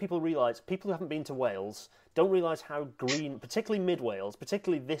 I don't think people who haven't been to Wales don't realise how green, particularly mid Wales,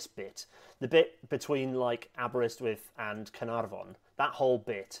 particularly this bit, the bit between like Aberystwyth and Carnarvon, that whole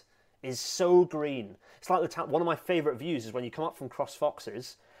bit is so green. It's like one of my favourite views is when you come up from Cross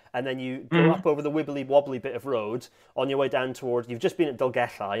Foxes and then you go up over the wibbly wobbly bit of road on your way down towards, you've just been at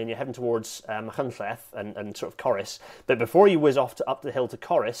Dolgellau and you're heading towards Machynlleth and sort of Corris, but before you whiz off up the hill to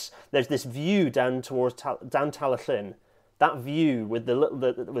Corris, there's this view down towards down Talyllyn. That view with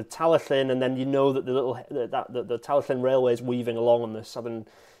with Talyllyn, and then that the Talyllyn railway is weaving along on the southern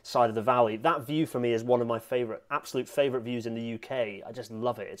side of the valley. That view for me is one of my absolute favourite views in the UK. I just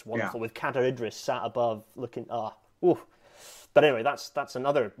love it. It's wonderful, with Cadair Idris sat above looking. But anyway, that's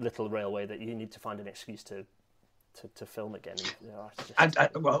another little railway that you need to find an excuse to film again.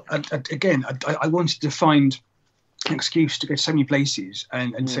 Again, I wanted to find an excuse to go to so many places,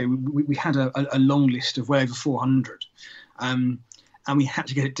 and so we had a long list of well over 400. And we had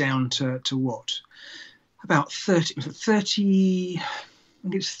to get it down to what? About 30. I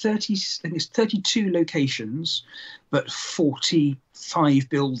think it's 32 locations, but 45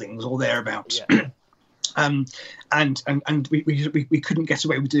 buildings or thereabouts. Yeah. And we couldn't get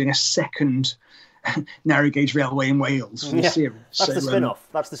away with doing a second narrow gauge railway in Wales for the series. That's the spin-off.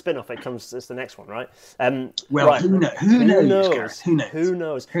 That's the spin-off. It's the next one, right? Well, right. Who knows? Gareth? Who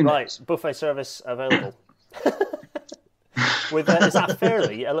knows? Right, buffet service available. With is that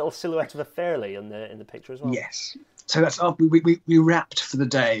Fairley? A little silhouette of a Fairley in the picture as well. Yes. So that's after we wrapped for the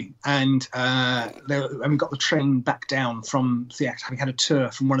day, and we got the train back down from theatre, having had a tour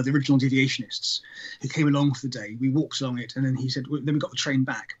from one of the original deviationists who came along for the day. We walked along it, and then he said, then we got the train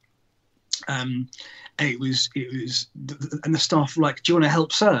back. And it was, and the staff were like, "Do you want to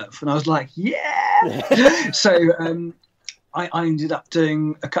help serve?" And I was like, "Yeah." So I ended up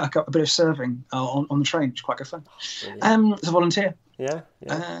doing a bit of serving on the train, which was quite good fun. As a volunteer. Yeah.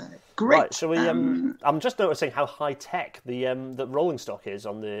 Great. Right, shall we? I'm just noticing how high tech the rolling stock is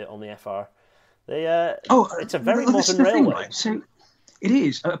on the FR. It's a very modern railway. Right? So it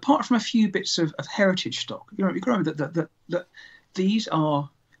is. Apart from a few bits of heritage stock, you remember that these are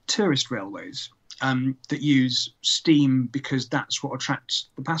tourist railways that use steam because that's what attracts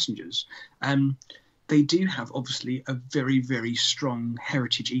the passengers. They do have obviously a very, very strong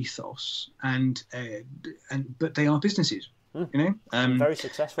heritage ethos, but they are businesses. Very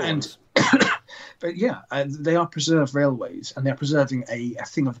successful ones. But yeah, they are preserved railways, and they're preserving a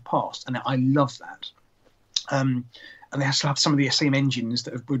thing of the past, and I love that. And they still have some of the same engines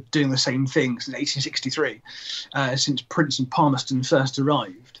that were doing the same thing since 1863, since Prince and Palmerston first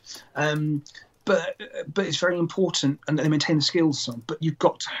arrived. But it's very important, and they maintain the skills. But you've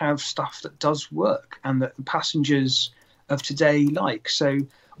got to have stuff that does work and that the passengers of today like. So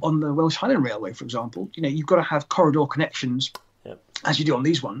on the Welsh Highland Railway, for example, you've got to have corridor connections, as you do on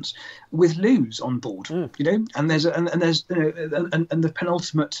these ones, with loos on board. And there's the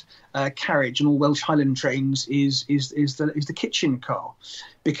penultimate carriage on all Welsh Highland trains is the kitchen car,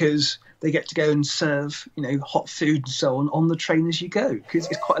 because they get to go and serve hot food and so on the train as you go, because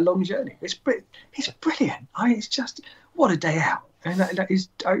it's quite a long journey. It's brilliant. It's just, what a day out. And that is,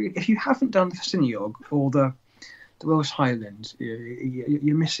 if you haven't done the Festiniog or the Welsh Highlands,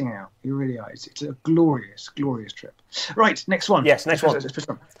 you're missing out. You really are. It's a glorious, glorious trip. Right, next one. Yes, next one.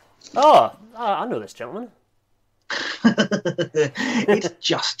 I know this gentleman. It's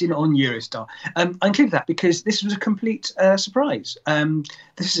Justin on Eurostar. I included that because this was a complete surprise.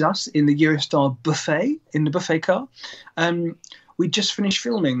 This is us in the Eurostar buffet, in the buffet car. We just finished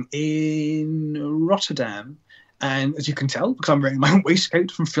filming in Rotterdam, and as you can tell, because I'm wearing my waistcoat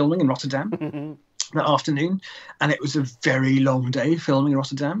from filming in Rotterdam that afternoon, and it was a very long day filming in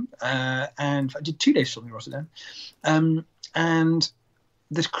Rotterdam, and I did 2 days filming in Rotterdam, and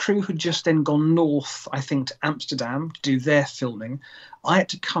the crew had just then gone north, I think, to Amsterdam to do their filming. I had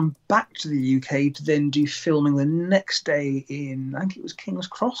to come back to the UK to then do filming the next day in, I think it was King's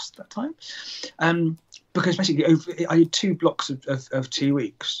Cross at that time, because basically I did 2 blocks of 2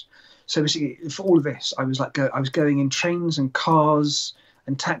 weeks. So basically for all of this, I was going in trains and cars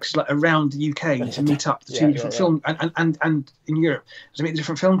and taxis around the UK to meet up the 2 different film and in Europe to meet the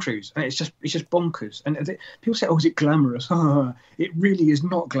different film crews, and it's just bonkers. And people say, "Oh, is it glamorous?" It really is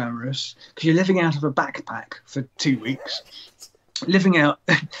not glamorous, because you're living out of a backpack for 2 weeks, living in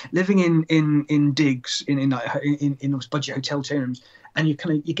digs in those budget hotel rooms, and you're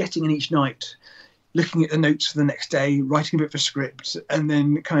getting in each night, looking at the notes for the next day, writing a bit of a script, and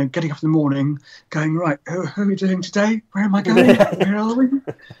then kind of getting up in the morning, going, right, who are we doing today? Where am I going?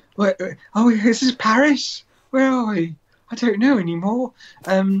 Where are we? Is this Paris? Where are we? I don't know anymore.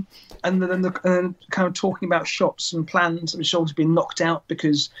 And then the kind of talking about shots and plans, which have been knocked out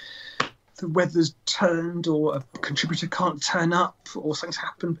because the weather's turned, or a contributor can't turn up, or something's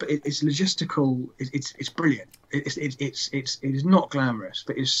happened. But it's logistical. It's brilliant. It is not glamorous,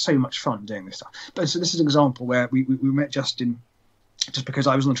 but it's so much fun doing this stuff. But so this is an example where we met Justin just because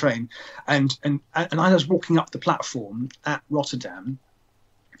I was on the train, and I was walking up the platform at Rotterdam.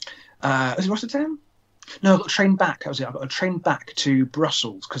 Was it Rotterdam? No, I got a train back. That was it. I got a train back to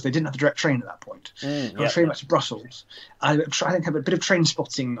Brussels because they didn't have the direct train at that point. I got a train back to Brussels. I think I had a bit of train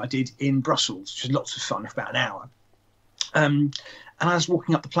spotting I did in Brussels, which was lots of fun for about an hour. And I was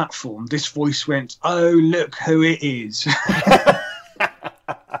walking up the platform. This voice went, "Oh, look who it is."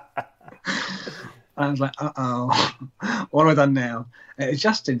 I was like, uh-oh, what have I done now? It's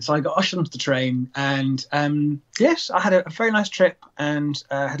Justin. So I got ushered onto the train, and yes, I had a very nice trip, and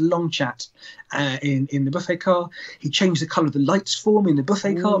had a long chat in the buffet car. He changed the colour of the lights for me in the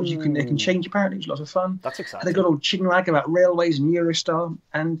buffet car, which they can change apparently. It was a lot of fun. That's exciting. And they got all chinwag about railways and Eurostar,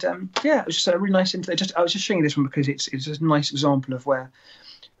 and it was just a really nice. I was just showing you this one because it's just a nice example of where,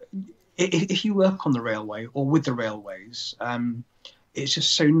 if you work on the railway or with the railways, it's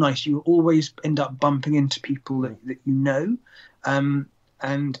just so nice. You always end up bumping into people that you know.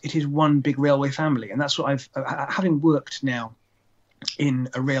 and it is one big railway family. And that's what having worked now in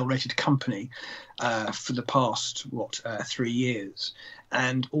a rail-rated company for the past 3 years,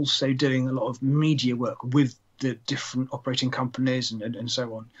 and also doing a lot of media work with the different operating companies and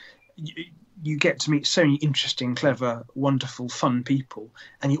so on. You get to meet so many interesting, clever, wonderful, fun people,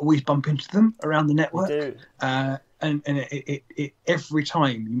 and you always bump into them around the network. You do. And it every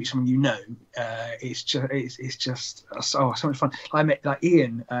time you meet someone it's just so much fun. I met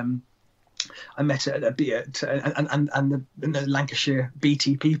Ian. I met at and the Lancashire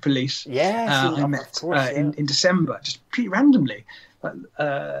BTP police. I met in December, just pretty randomly,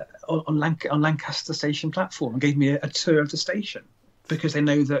 on Lancaster Station platform, and gave me a tour of the station, because they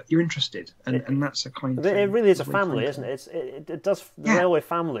know that you're interested, and that's a kind of... It really is a family, isn't it? It does, the railway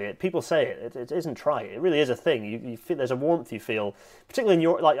family, people say it isn't trite, it really is a thing. You feel, there's a warmth you feel, particularly in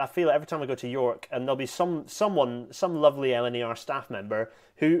York. Like, I feel it every time I go to York, and there'll be some lovely LNER staff member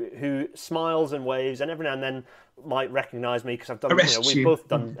who smiles and waves, and every now and then might recognise me, because I've done, we've both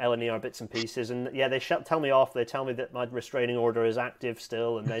done LNER bits and pieces, and they tell me off, they tell me that my restraining order is active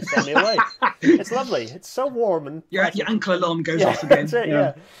still, and they send me away. It's lovely, it's so warm. And your ankle alarm goes off again. That's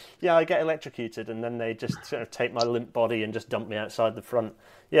it, yeah, I get electrocuted, and then they just sort of take my limp body and just dump me outside the front.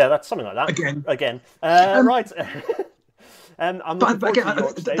 Yeah, that's something like that. Again. Right.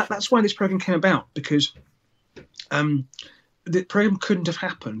 That's why this programme came about, because the programme couldn't have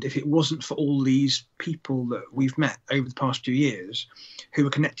happened if it wasn't for all these people that we've met over the past few years who are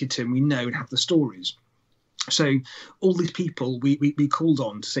connected to, and we know and have the stories. So all these people we called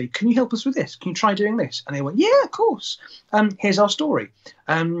on to say, can you help us with this? Can you try doing this? And they went, yeah, of course. Here's our story.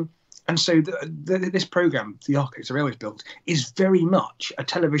 And so this programme, The Architects the Railways Built, is very much a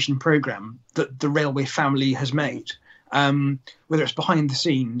television programme that the railway family has made, whether it's behind the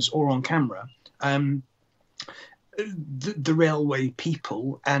scenes or on camera. The railway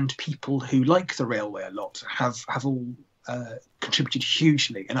people and people who like the railway a lot have all contributed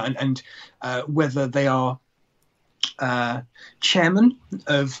hugely, and whether they are chairman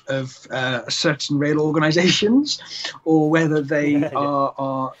of certain rail organisations, or whether they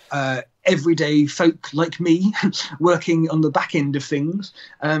are everyday folk like me working on the back end of things,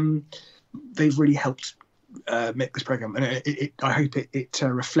 they've really helped make this programme, and I hope it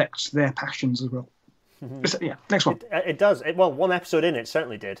reflects their passions as well. Mm-hmm. Yeah, next one. It does. Well, one episode in, it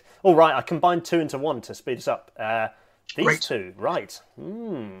certainly did. Oh, right, I combined 2 into 1 to speed us up. These two, right.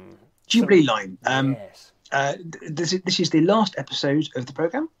 Jubilee Line. Yes. This is the last episode of the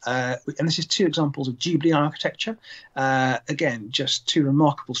programme, and this is 2 examples of Jubilee architecture. Again, just 2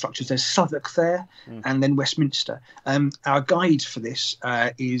 remarkable structures. There's Southwark there, and then Westminster. Our guide for this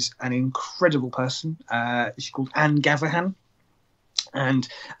is an incredible person. She's called Anne Gavahan. And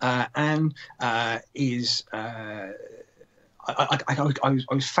Anne is... I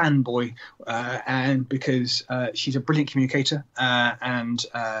was fanboy Anne, because she's a brilliant communicator and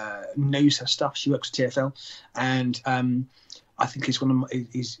knows her stuff. She works at TfL, and I think it's one of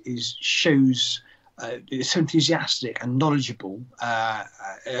shows is so enthusiastic and knowledgeable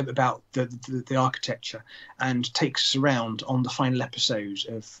about the architecture, and takes us around on the final episode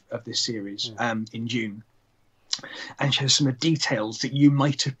of this series in June. And shows some of the details that you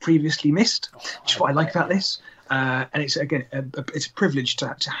might have previously missed, which is what I like about this. And it's, again, it's a privilege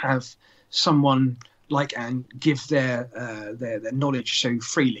to have someone like Anne give their knowledge so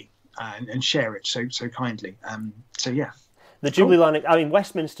freely and share it so kindly. So yeah, the Jubilee Line. I mean,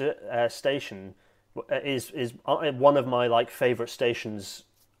 Westminster Station is one of my favourite stations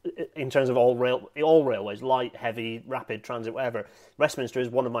in terms of all railways, light, heavy, rapid transit, whatever. Westminster is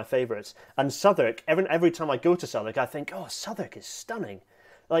one of my favourites, and Southwark. Every time I go to Southwark, I think, oh, Southwark is stunning.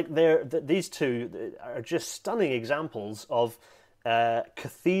 These two are just stunning examples of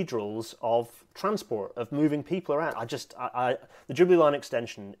cathedrals of transport, of moving people around. The Jubilee Line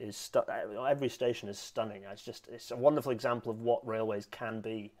extension is every station is stunning. It's a wonderful example of what railways can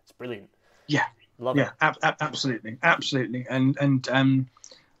be. It's brilliant. Yeah, love it. Absolutely, and.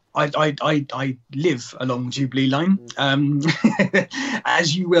 I live along Jubilee Line,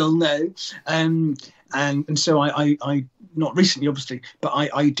 as you well know, and so I not recently, obviously, but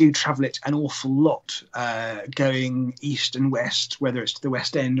I do travel it an awful lot, going east and west, whether it's to the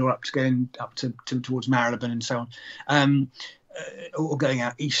West End or going up towards Marylebone and so on, or going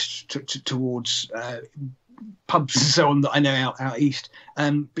out east towards pubs and so on that I know out east.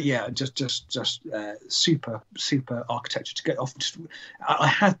 But yeah, just super architecture to get off. I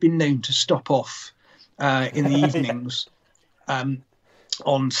have been known to stop off in the evenings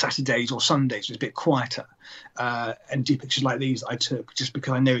on Saturdays or Sundays, so it's a bit quieter, and do pictures like these I took just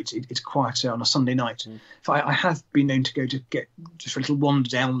because I know it's quieter on a Sunday night. So I have been known to go to get just a little wander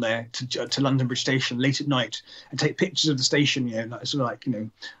down there to London Bridge Station late at night and take pictures of the station, sort of like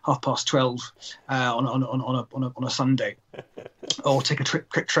 12:30 on a Sunday, or take a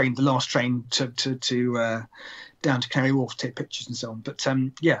quick train, the last train to down to Canary Wharf to take pictures and so on. But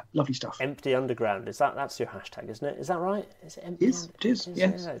yeah, lovely stuff. Empty Underground, that's your hashtag, isn't it? Is that right? Is it empty? Yes, it is.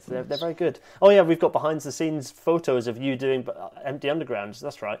 Yes. Yeah, they're very good. Oh yeah, we've got behind the scenes photos of you doing Empty Undergrounds.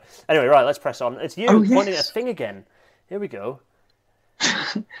 That's right. Anyway, right, let's press on. It's you pointing at a thing again. Here we go.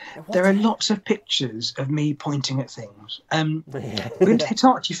 There are lots of pictures of me pointing at things. We went to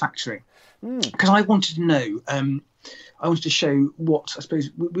Hitachi factory because I wanted to know. I wanted to show what, I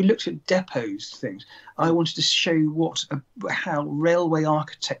suppose, we looked at depots things. I wanted to show how railway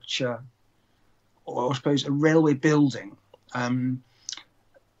architecture, or I suppose a railway building,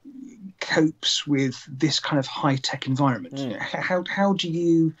 copes with this kind of high-tech environment. How do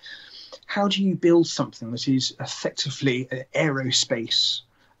you build something that is effectively aerospace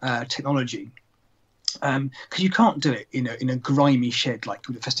technology? Because you can't do it in a grimy shed like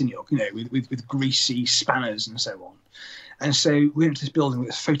with Festiniog, with greasy spanners and so on. And so we went to this building with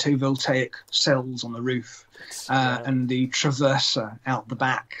photovoltaic cells on the roof, and the traverser out the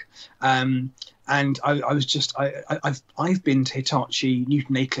back. And I've been to Hitachi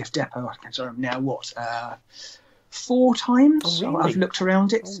Newton Aycliffe Depot. I can't remember now 4 times. Oh, really? I've looked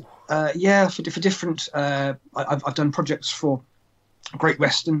around it. For different. I've done projects for Great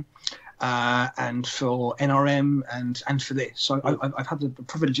Western. And for NRM and for this, so I've had the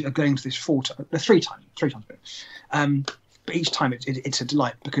privilege of going to this 3 times. But each time it's a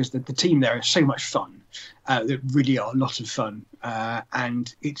delight because the team there is so much fun. They really are a lot of fun,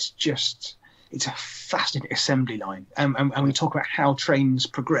 and it's a fascinating assembly line. And we talk about how trains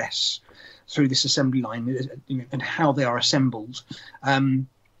progress through this assembly line, and how they are assembled,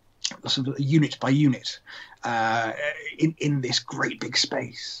 sort of unit by unit. In this great big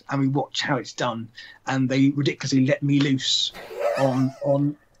space, and we watch how it's done, and they ridiculously let me loose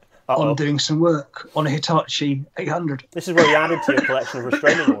on doing some work on a Hitachi 800. This is where you added to your collection of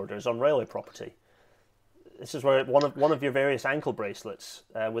restraining orders on railway property. This is where one of your various ankle bracelets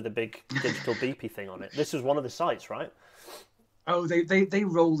with a big digital beepy thing on it. This is one of the sites, right? Oh, they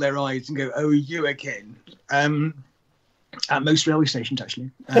roll their eyes and go, "Oh, you again." At most railway stations,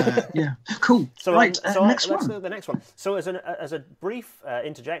 actually. Yeah, cool. So, right, let's do the next one. So, as a brief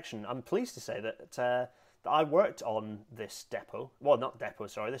interjection, I'm pleased to say that I worked on this depot. Well, not depot,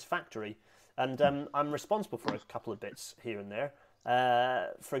 sorry, this factory, and I'm responsible for a couple of bits here and there.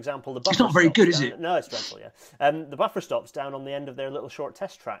 For example, the buffer. It's not very good, is down, it? No, it's dreadful. Yeah, the buffer stops down on the end of their little short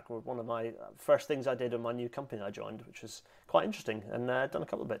test track were one of my first things I did in my new company I joined, which was quite interesting, and done a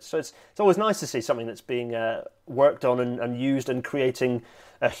couple of bits. So it's always nice to see something that's being worked on and used, and creating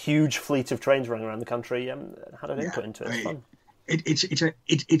a huge fleet of trains running around the country. Had an input into it. It's fun.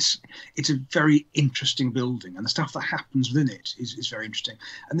 It's a very interesting building, and the stuff that happens within it is very interesting.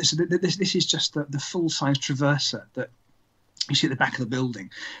 And this is just the full size traverser that you see at the back of the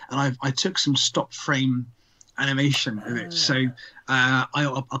building, and I took some stop frame animation of it. So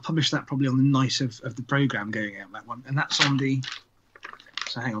I'll publish that probably on the night of the program going out, that one, and that's on the.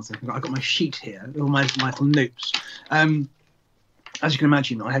 So hang on a second, I've got my sheet here, all my little notes. As you can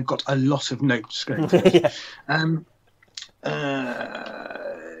imagine, I have got a lot of notes going. Yeah.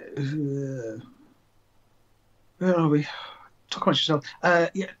 Where are we? Talk about yourself.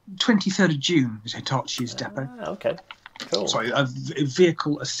 23rd of June is Hitachi's depot. Okay. Cool. Sorry, a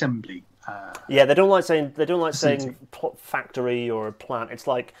vehicle assembly. Yeah, they don't like saying factory or plant. It's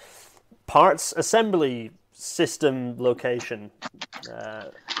like parts assembly system location.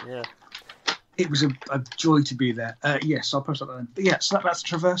 Yeah. It was a joy to be there. Yes, I'll post that then. But yeah, so that's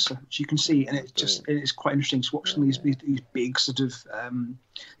Traverser, which you can see, and it's quite interesting to watch these big sort of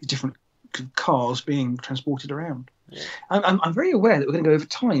these different cars being transported around. Yeah. I'm very aware that we're going to go over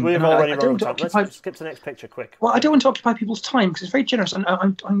time. We've already run out of time. Let's skip to the next picture, quick. Well, I don't want to occupy people's time because it's very generous, and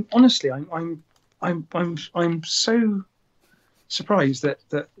I'm honestly, I'm so surprised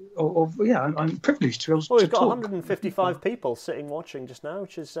I'm privileged to be able to we've got talk. 155 people sitting watching just now,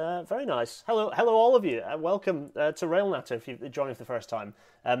 which is very nice. Hello all of you. Welcome to RailNatter if you've joined for the first time.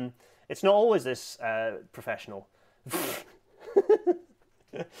 It's not always this professional.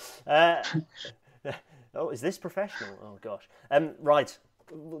 Oh, is this professional? Oh gosh. Right.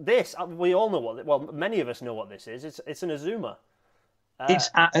 This we all know what. Well, many of us know what this is. It's an Azuma. It's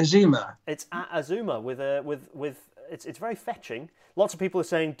at Azuma. It's at Azuma with it's very fetching. Lots of people are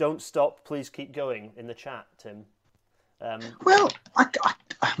saying, "Don't stop, please keep going" in the chat, Tim. Well,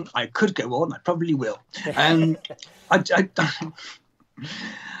 I could go on. I probably will. I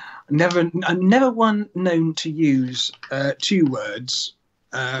never one known to use 2 words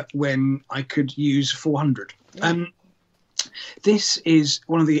when I could use 400. This is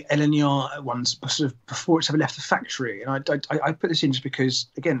one of the LNR ones, sort of before it's ever left the factory, and I put this in just because,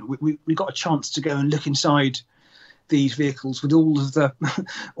 again, we got a chance to go and look inside these vehicles with all of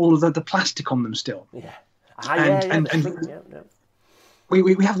the plastic on them still. Yeah.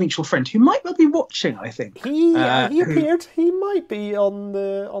 We have a mutual friend who might well be watching. I think he appeared. He might be on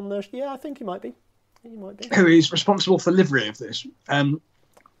the. Yeah, I think he might be. Who is responsible for the livery of this?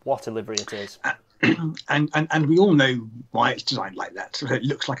 What a livery it is! And we all know why it's designed like that. So it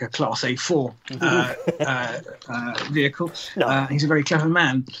looks like a Class A4 vehicle. No. He's a very clever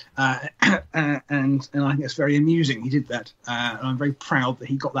man, and I think it's very amusing he did that. And I'm very proud that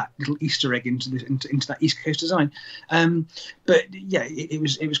he got that little Easter egg into that East Coast design. But yeah, it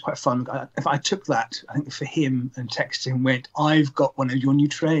was quite fun. If I took that, I think for him and texted him, went, "I've got one of your new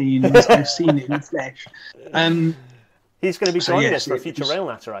trains. I've seen it in the flesh." He's going to be joining us for a future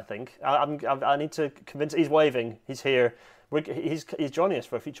Railnatter, I think. I need to convince. He's waving. He's here. He's joining us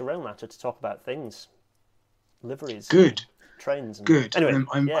for a future Railnatter to talk about things, liveries, good trains. Good. Anyway,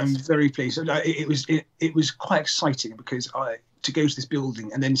 I'm very pleased. It was quite exciting because to go to this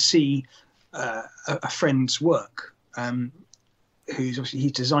building and then see a friend's work, who's obviously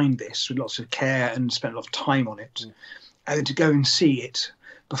he's designed this with lots of care and spent a lot of time on it, and then to go and see it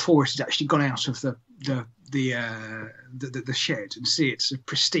before it had actually gone out of the shed and see it's a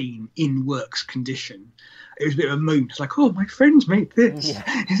pristine in works condition. It was a bit of a moan. It's like, oh, my friends made this.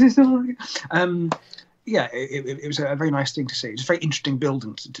 Yeah. Is this all right? Yeah, it was a very nice thing to see. It's a very interesting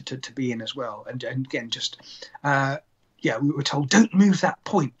building to be in as well. And again, just we were told don't move that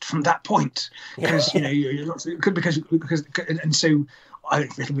point from that point because you're not because and so I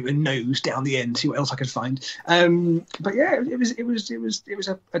went for a little bit of a nose down the end, see what else I could find. But yeah, it was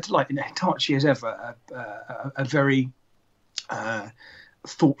a delight. Hitachi is ever a very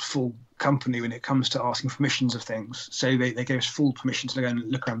thoughtful company when it comes to asking permissions of things. So they gave us full permission to go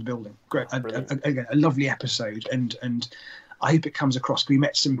and look around the building. Great, again, a lovely episode, and I hope it comes across. We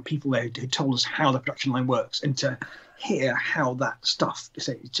met some people there who told us how the production line works, and to hear how that stuff is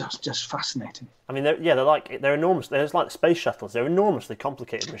just fascinating. I mean, they're enormous. They're like space shuttles. They're enormously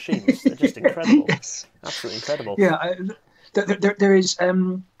complicated machines. They're just incredible. Yes. Absolutely incredible. Yeah, there is.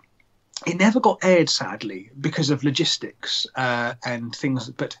 It never got aired, sadly, because of logistics and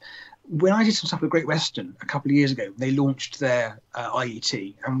things. But when I did some stuff with Great Western a couple of years ago, they launched their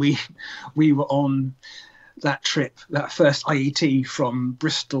IET, and we were on that trip, that first IET from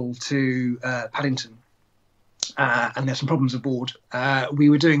Bristol to Paddington. And there's some problems aboard. We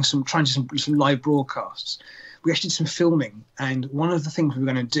were trying to do some live broadcasts. We actually did some filming, and one of the things we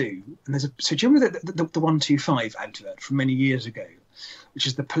were going to do, and so do you remember the 125 advert from many years ago, which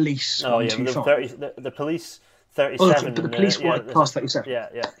is the police 125? The police 37. The police class 37. Yeah.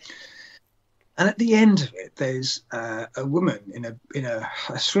 And at the end of it, there's a woman in a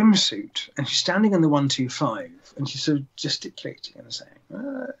swimsuit, and she's standing in the 125, and she's sort of gesticulating and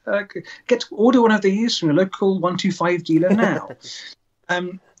saying, "Get to order one of these from your local 125 dealer now."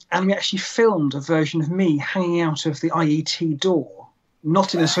 And we actually filmed a version of me hanging out of the IET door,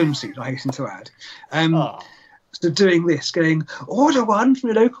 not in a swimsuit, I hasten to add. So doing this, going, "Order one from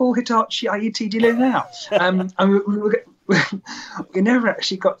your local Hitachi IET dealer now." And we never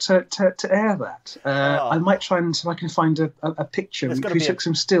actually got to air that. I might try and see if I can find a picture. We took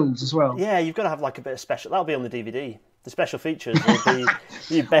some stills as well. Yeah, you've got to have like a bit of special. That'll be on the DVD. The special features will be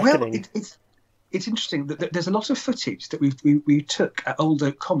you beckoning. Well, it's interesting that there's a lot of footage that we took at Old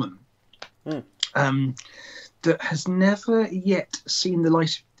Oak Common that has never yet seen the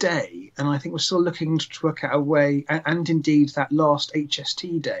light of day, and I think we're still looking to work out a way. And indeed, that last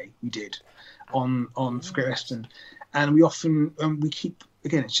HST day we did on Great Western. And we often, we keep,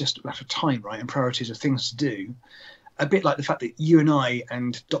 again, it's just a matter of time, right, and priorities of things to do. A bit like the fact that you and I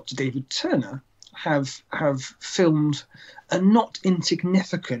and Dr. David Turner have filmed a not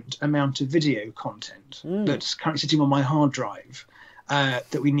insignificant amount of video content that's currently sitting on my hard drive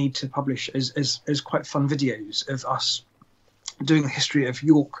that we need to publish as quite fun videos of us doing the history of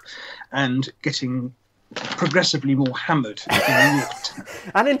York and getting progressively more hammered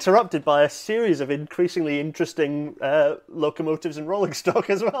and interrupted by a series of increasingly interesting locomotives and rolling stock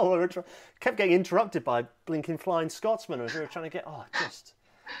as well. We kept getting interrupted by blinking flying Scotsmen as we were trying to get just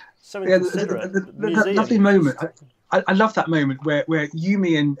so inconsiderate. That lovely moment. I love that moment where you,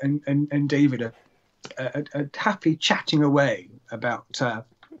 me, and David are happy chatting away about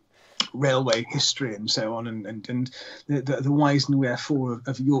railway history and so on, and the whys and wherefore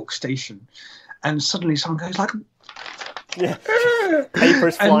of York Station, and suddenly someone goes like, yeah,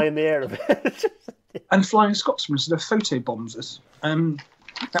 papers fly in the air a bit. And Flying Scotsman sort of photo bombs us.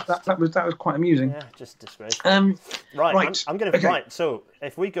 That was quite amusing. Yeah, just disgraceful. Right. I'm going to right. So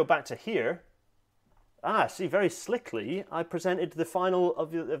if we go back to here, see, very slickly, I presented the final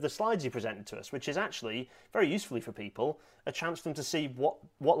of the slides you presented to us, which is actually very usefully for people, a chance for them to see what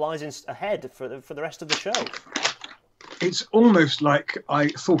lies ahead for the rest of the show. It's almost like I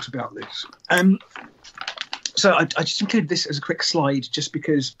thought about this. So I just included this as a quick slide, just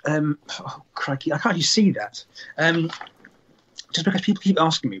because, oh crikey, I can't actually see that. Just because people keep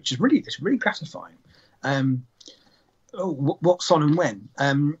asking me, which is really gratifying. What's on and when?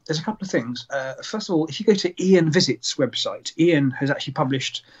 There's a couple of things. First of all, if you go to Ian Visit's website, Ian has actually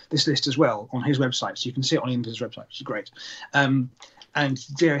published this list as well on his website, so you can see it on Ian Visit's website, which is great. And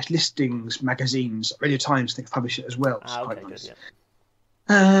various listings, magazines, Radio Times, I think, publish it as well. It's quite nice. Good,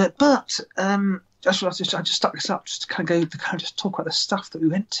 yeah. I just stuck this up just to kind of just talk about the stuff that we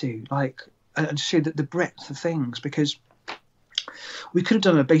went to, like, and show the breadth of things, because we could have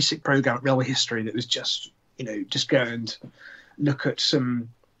done a basic program at Railway History that was just go and look at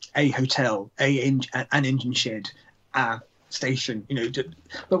a hotel, an engine shed, a station,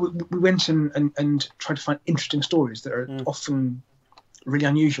 but we went and tried to find interesting stories that are often really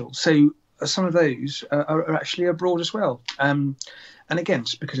unusual. So some of those are actually abroad as well. And again,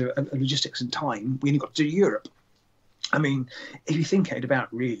 just because of logistics and time, we only got to do Europe. I mean, if you think about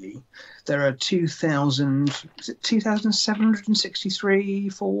really, there are 2,763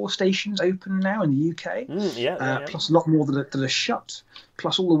 stations open now in the UK. Plus a lot more that are shut,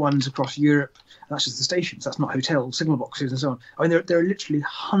 plus all the ones across Europe. And that's just the stations. That's not hotels, signal boxes, and so on. I mean, there are literally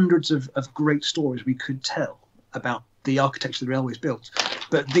hundreds of great stories we could tell about the architecture the railways built.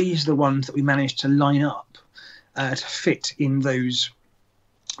 But these are the ones that we managed to line up to fit in those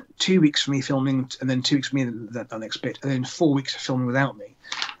 2 weeks for me filming, and then 2 weeks for me that next bit, and then 4 weeks of filming without me,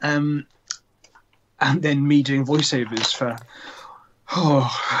 and then me doing voiceovers for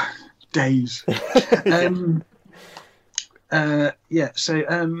days. Well,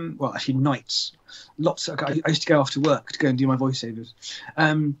 actually nights. I used to go after work to go and do my voiceovers,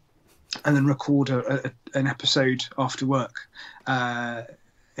 and then record an episode after work,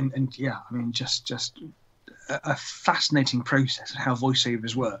 and yeah, I mean, just a fascinating process of how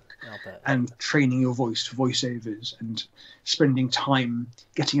voiceovers work, and training your voice for voiceovers, and spending time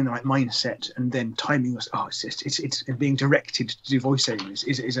getting in the right mindset, and then timing was it's being directed to do voiceovers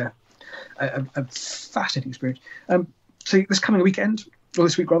is a fascinating experience. So this coming weekend, or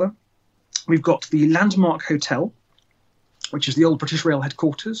this week rather, we've got the Landmark Hotel, which is the old British Rail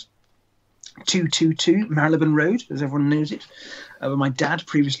headquarters, 222 Marylebone Road, as everyone knows it, where my dad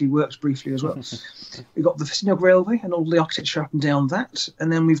previously worked briefly as well. We've got the Festiniog Railway and all the architecture up and down that,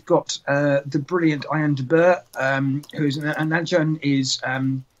 and then we've got the brilliant Ian de Boer, who is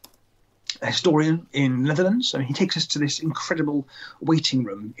a historian in the Netherlands. I mean, he takes us to this incredible waiting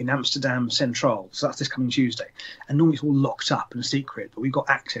room in Amsterdam Centraal. So that's this coming Tuesday, and normally it's all locked up and secret, but we've got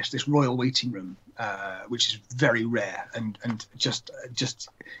access to this royal waiting room, which is very rare and just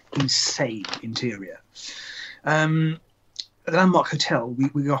insane interior. At the Landmark Hotel,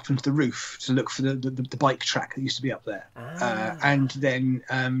 we go up into the roof to look for the bike track that used to be up there, and then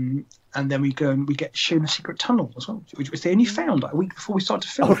we go and we get shown a secret tunnel as well, which they only found like a week before we started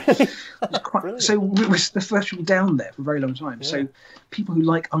to film. Really? So we were the first people down there for a very long time. Yeah. So people who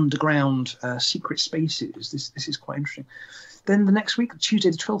like underground secret spaces, this is quite interesting. Then the next week,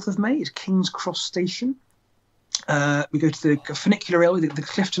 Tuesday the 12th of May, is King's Cross Station. We go to the funicular railway, the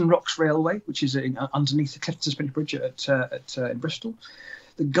Clifton Rocks Railway, which is underneath the Clifton Suspension Bridge in Bristol.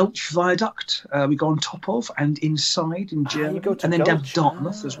 The Gulch Viaduct we go on top of and inside in Germany, and then down to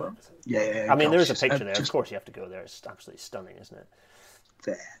Dartmouth as well. Yeah. I mean, there is a picture there. Of course, you have to go there. It's absolutely stunning, isn't it?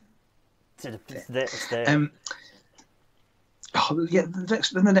 It's there.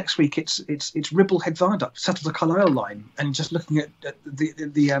 The next week it's Ribblehead Viaduct, Settle the Carlisle line, and just looking at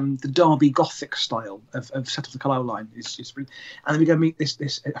the Derby Gothic style of Settle the Carlisle line is brilliant. And then we go meet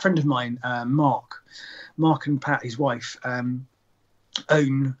this a friend of mine, Mark and Pat, his wife,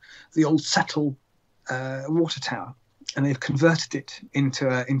 own the old Settle water tower, and they've converted it into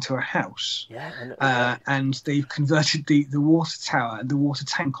a house. Yeah, and they've converted the water tower and the water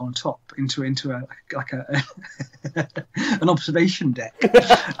tank on top into an observation deck.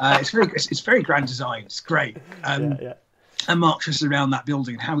 It's very grand design. It's great. And Mark shows us around that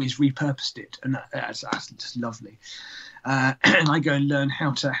building and how he's repurposed it, and that's just lovely. And I go and learn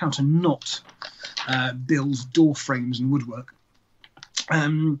how to not build door frames and woodwork.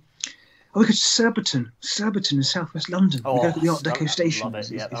 Oh, we go to Surbiton in southwest London. We go to the Art Deco station. Love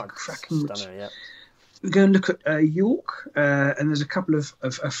it. Yeah, it's cracking. Stunner, yeah. We go and look at York, and there's a couple of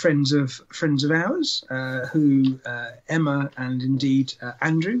friends of ours who Emma and indeed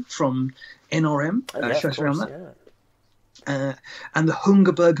Andrew from NRM show us around that. Yeah. And the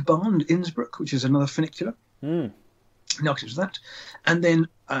Hungerberg Barn in Innsbruck, which is another funicular. Mm. No, to that. And then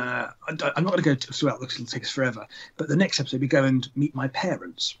I'm not going to go throughout because it'll take us forever. But the next episode, we go and meet my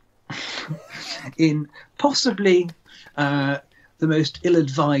parents in possibly the most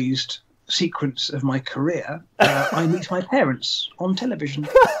ill-advised sequence of my career. I meet my parents on television,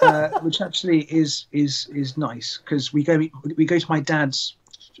 which actually is nice because we go to my dad's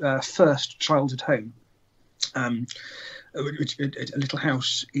first childhood home, which a little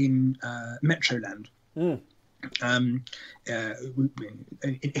house in Metroland. Mm. In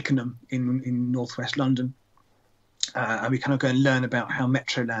Ickenham in northwest London, and we kind of go and learn about how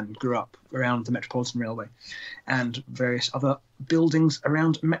Metroland grew up around the Metropolitan Railway and various other buildings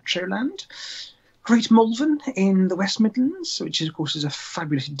around Metroland. Great Malvern in the West Midlands, which of course is a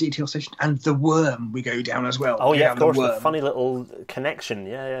fabulous detail station, and the Worm we go down as well. Oh yeah, of course, the funny little connection.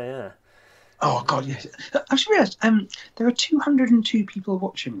 Yeah. Oh God, yes. I've just realised there are 202 people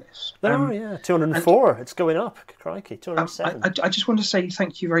watching this. There are, yeah, 204. It's going up. Crikey, 207. I just want to say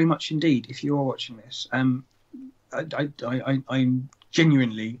thank you very much indeed if you are watching this. I'm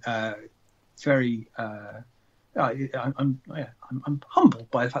genuinely very. I'm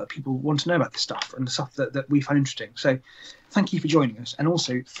humbled by the fact that people want to know about this stuff and the stuff that we find interesting. So, thank you for joining us, and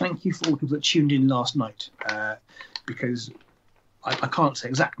also thank you for all the people that tuned in last night, because. I can't say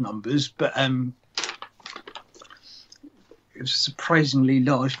exact numbers, but it was a surprisingly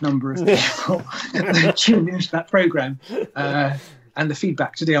large number of people that tuned into that programme. And the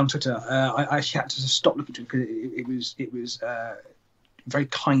feedback today on Twitter, I actually had to stop looking at it because it was very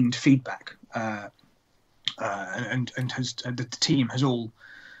kind feedback, and the team has all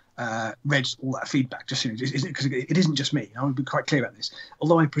read all that feedback just because it isn't just me. I want to be quite clear about this.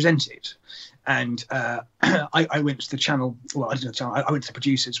 Although I present it, and I went to the channel. Well, I didn't know the channel. I went to the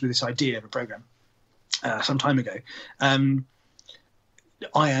producers with this idea of a program some time ago.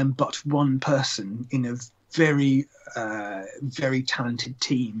 I am but one person in a very, very talented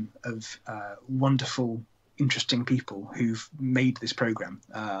team of wonderful, interesting people who've made this program.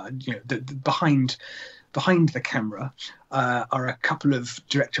 Behind the camera are a couple of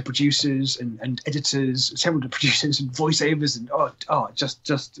director producers and editors, several producers and voiceovers and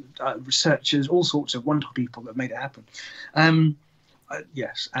just researchers, all sorts of wonderful people that have made it happen.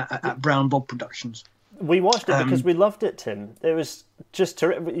 Yes, at Brown Bob Productions. We watched it because we loved it, Tim. It was just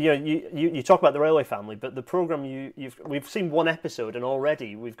you talk about the Railway Family, but the program we've seen one episode and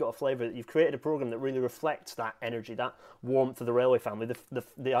already we've got a flavour that you've created a program that really reflects that energy, that warmth of the Railway Family,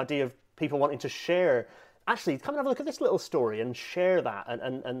 the idea of people wanting to share. Actually, come and have a look at this little story and share that,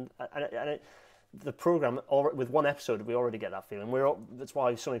 the program with one episode we already get that feeling. That's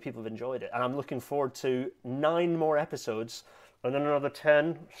why so many people have enjoyed it, and I'm looking forward to 9 more episodes and then another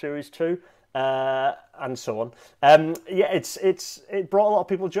 10 series 2. And so on. It brought a lot of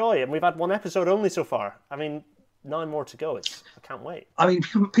people joy, and we've had one episode only so far. I mean, 9 more to go. I can't wait. I mean,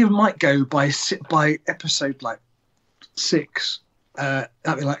 people might go by episode like 6. I'd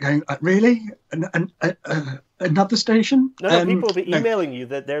be like going, really? Another station? No, people will be emailing you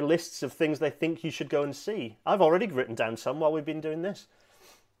their lists of things they think you should go and see. I've already written down some while we've been doing this.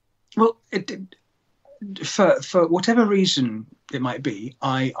 Well, for whatever reason it might be,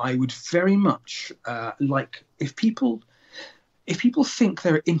 I would very much like if people think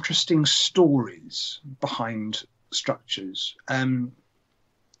there are interesting stories behind structures,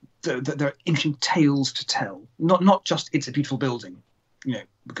 that there are interesting tales to tell. Not just it's a beautiful building,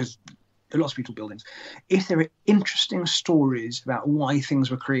 because there are lots of beautiful buildings. If there are interesting stories about why things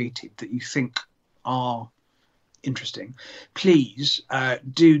were created that you think are interesting, please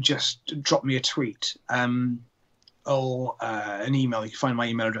do just drop me a tweet or an email. You can find my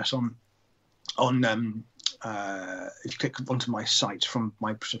email address on if you click onto my site from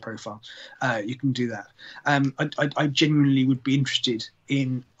my profile, you can do that. I genuinely would be interested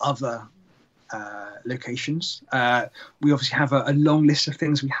in other locations. We obviously have a long list of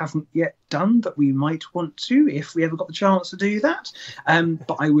things we haven't yet done that we might want to if we ever got the chance to do that.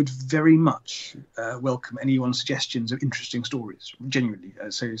 But I would very much welcome anyone's suggestions of interesting stories, genuinely.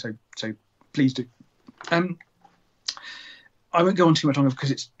 So please do. I won't go on too much longer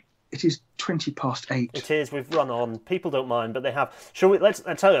because it is 8:20. It is. We've run on. People don't mind, but they have. Shall we? Let's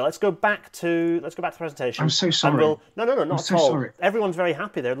go back to the presentation. I'm so sorry. No, not I'm at so all. Sorry. Everyone's very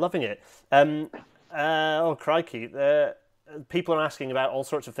happy. They're loving it. Oh crikey! people are asking about all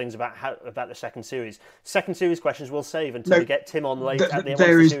sorts of things about the second series. Second series questions we'll save until we get Tim on late at the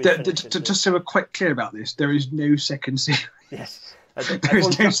end. Just so we're quite clear about this, there is no second series. Yes. There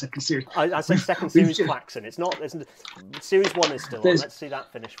is no second series. I said second series Claxon. It's not. Series 1 is still on. Let's see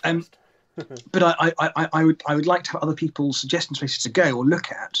that finish first. But I would like to have other people's suggestions places to go or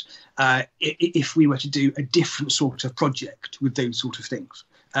look at if we were to do a different sort of project with those sort of things.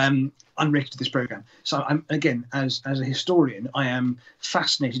 Unrelated to this program. So I'm again, as a historian, I am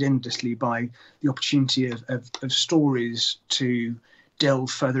fascinated endlessly by the opportunity of stories to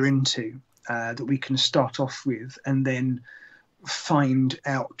delve further into that we can start off with, and then find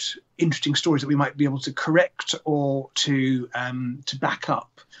out interesting stories that we might be able to correct or to back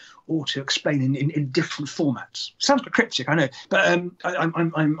up or to explain in different formats. Sounds quite cryptic, I know, but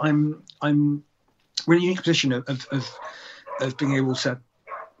we're in a unique position of being able to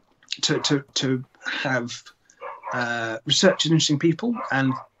have research and interesting people.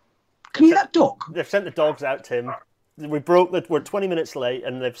 And can you hear that dog? They've sent the dogs out, Tim. We're 20 minutes late,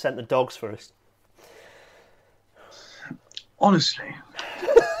 and they've sent the dogs for us. Honestly.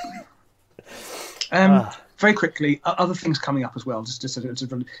 Very quickly, other things coming up as well. Just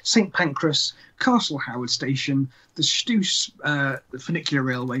St Pancras, Castle Howard Station, the Stoos Funicular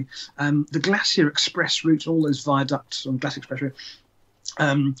Railway, the Glacier Express route, all those viaducts on Glacier Express route.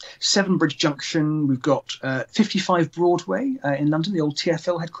 Severn Bridge Junction, we've got 55 Broadway in London, the old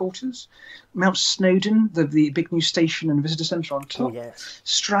TfL headquarters. Mount Snowdon, the big new station and visitor centre on top. Oh, yes.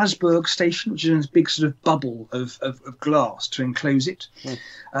 Strasbourg Station, which is in this big sort of bubble of glass to enclose it.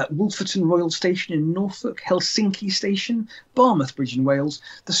 Wolferton Royal Station in Norfolk, Helsinki Station, Barmouth Bridge in Wales,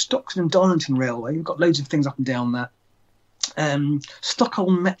 the Stockton and Darlington Railway. We've got loads of things up and down that.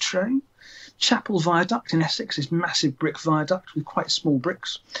 Stockholm Metro. Chapel Viaduct in Essex, this massive brick viaduct with quite small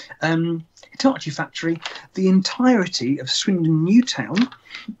bricks. Hitachi Factory, the entirety of Swindon Newtown.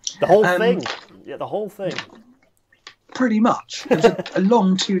 The whole thing. Yeah, the whole thing. Pretty much. It was a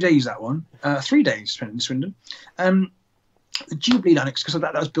long 2 days, that one. 3 days spent in Swindon. The Jubilee Line, because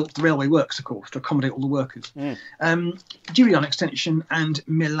that was built, the railway works, of course, to accommodate all the workers. Jubilee Line Extension and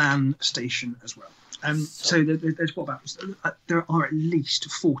Milan Station as well. So there's what about? There are at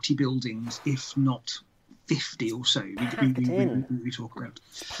least 40 buildings, if not 50 or so. We talk about.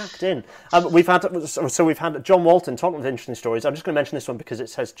 It's packed in. We've had John Walton talking with interesting stories. I'm just going to mention this one because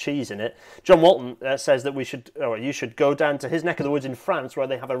it says cheese in it. John Walton says that you should go down to his neck of the woods in France, where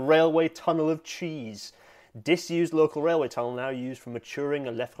they have a railway tunnel of cheese, disused local railway tunnel now used for maturing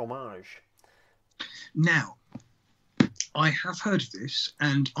a le fromage. Now, I have heard of this,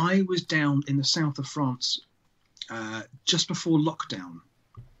 and I was down in the south of France just before lockdown,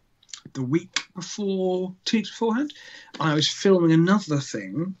 the week before, 2 weeks beforehand. I was filming another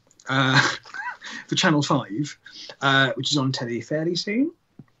thing for Channel 5, which is on telly fairly soon.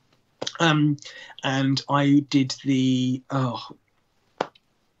 And I did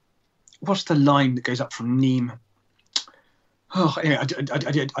what's the line that goes up from Nîmes? I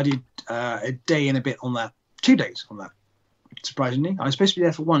did a day and a bit on that, 2 days on that. Surprisingly, I was supposed to be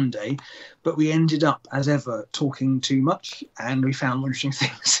there for 1 day, but we ended up, as ever, talking too much, and we found more interesting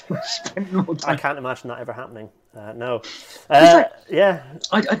things. Spent more time. I can't imagine that ever happening. No. Yeah.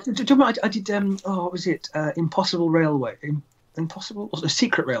 I did. What was it? Impossible Railway. Impossible.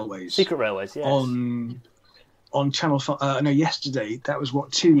 Secret Railways. Secret Railways. Yes. On Channel 5. No, yesterday. That was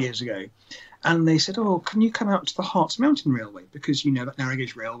 2 years ago. And they said, "Oh, can you come out to the Harts Mountain Railway, because you know about narrow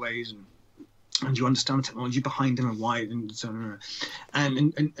gauge railways and you understand the technology behind them and why and so on,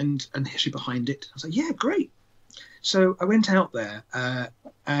 and the history behind it." I was like, "Yeah, great." So I went out there, and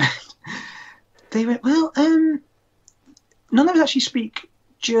they went, "Well, none of us actually speak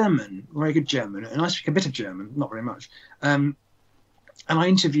German, very good German, and I speak a bit of German, not very much." And I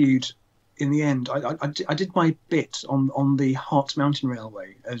interviewed. In the end, I did my bit on the Harts Mountain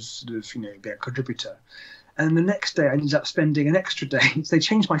Railway as sort of a contributor. And the next day, I ended up spending an extra day. So they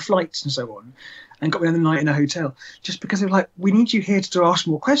changed my flights and so on, and got me another night in a hotel, just because they were like, "We need you here to ask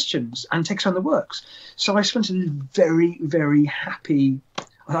more questions and take us around the works." So I spent a very, very happy.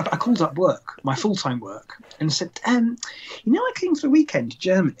 I called up work, my full-time work, and said, I came for the weekend to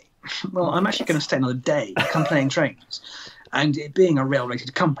Germany. Well, I'm actually going to stay another day, come playing trains. And it being a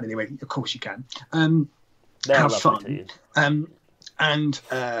rail-related company, they went, "Of course you can. Have fun."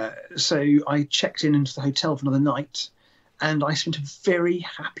 So I checked into the hotel for another night, and I spent a very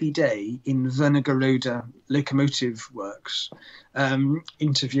happy day in Wernigerode Locomotive Works,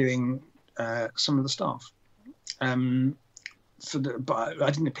 interviewing some of the staff. But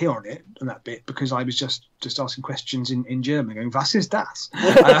I didn't appear on that bit because I was just asking questions in German, going, "Was ist das?"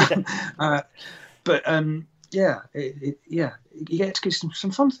 yeah, you get to get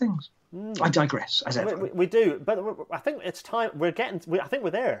some fun things. I digress, as ever. We do, but I think it's time. I think we're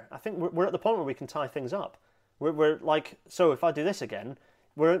there. I think we're at the point where we can tie things up. We're like, so if I do this again,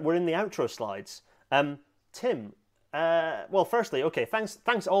 we're in the outro slides. Tim, well, firstly, okay,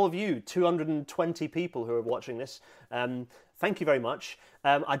 thanks all of you, 220 people who are watching this. Thank you very much.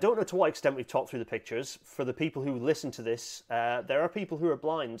 I don't know to what extent we've talked through the pictures. For the people who listen to this, there are people who are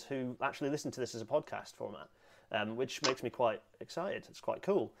blind who actually listen to this as a podcast format. Which makes me quite excited. It's quite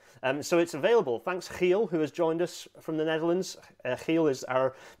cool. So it's available. Thanks, Giel, who has joined us from the Netherlands. Giel is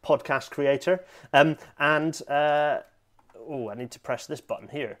our podcast creator. I need to press this button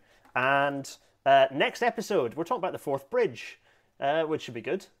here. And next episode, we're talking about the Fourth Bridge, which should be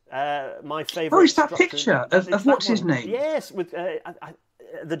good. My favourite. Oh, it's that picture of what's his name? Yes, with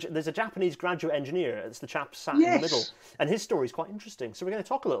there's a Japanese graduate engineer. It's the chap sat in the middle, and his story is quite interesting. So we're going to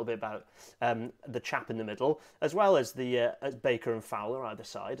talk a little bit about the chap in the middle, as well as the Baker and Fowler either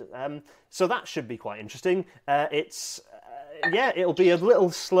side. So that should be quite interesting. It'll be a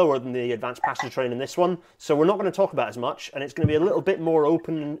little slower than the Advanced Passenger Train in this one, so we're not going to talk about as much, and it's going to be a little bit more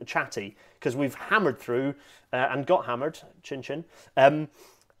open and chatty because we've hammered through and got hammered, chin chin. And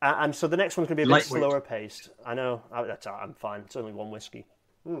so the next one's going to be a bit slower paced. I know, I'm fine. It's only one whiskey.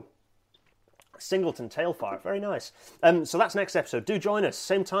 Singleton Tailfire, very nice. So that's next episode. Do join us,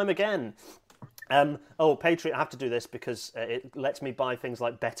 same time again. Patreon, I have to do this because it lets me buy things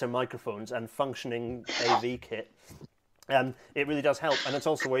like better microphones and functioning AV kit. It really does help, and it's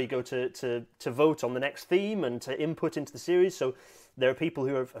also where you go to vote on the next theme and to input into the series. So there are people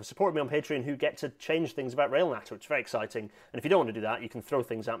who have supported me on Patreon who get to change things about RailNatter, which is very exciting. And if you don't want to do that, you can throw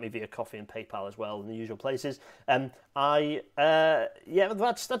things at me via Coffee and PayPal as well in the usual places. That's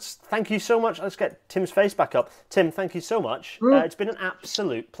thank you so much. Let's get Tim's face back up. Tim, thank you so much. It's been an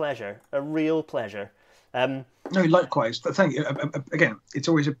absolute pleasure, a real pleasure. No, likewise. But thank you again. It's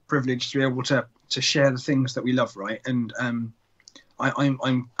always a privilege to be able to share the things that we love, right? And I'm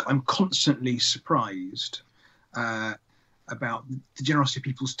constantly surprised about the generosity of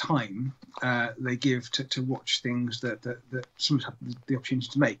people's time they give to watch things that some have the opportunity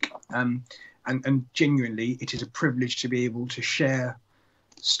to make. And genuinely, it is a privilege to be able to share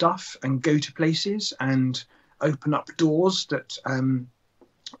stuff and go to places and open up doors that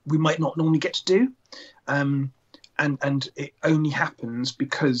we might not normally get to do. And it only happens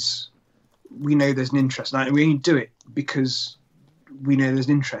because we know there's an interest. And we only do it because we know there's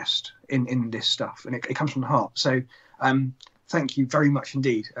an interest in this stuff, and it comes from the heart. So thank you very much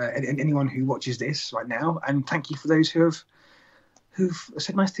indeed, and anyone who watches this right now, and thank you for those who've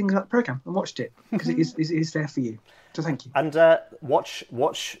said nice things about the programme and watched it, because it is there for you. So thank you. And watch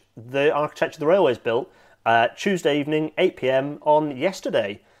the Architecture the Railways built Tuesday evening, 8 p.m. on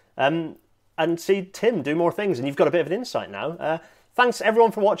Yesterday. And see Tim do more things, and you've got a bit of an insight now. Thanks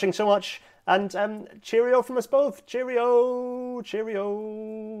everyone for watching so much, and cheerio from us both. Cheerio.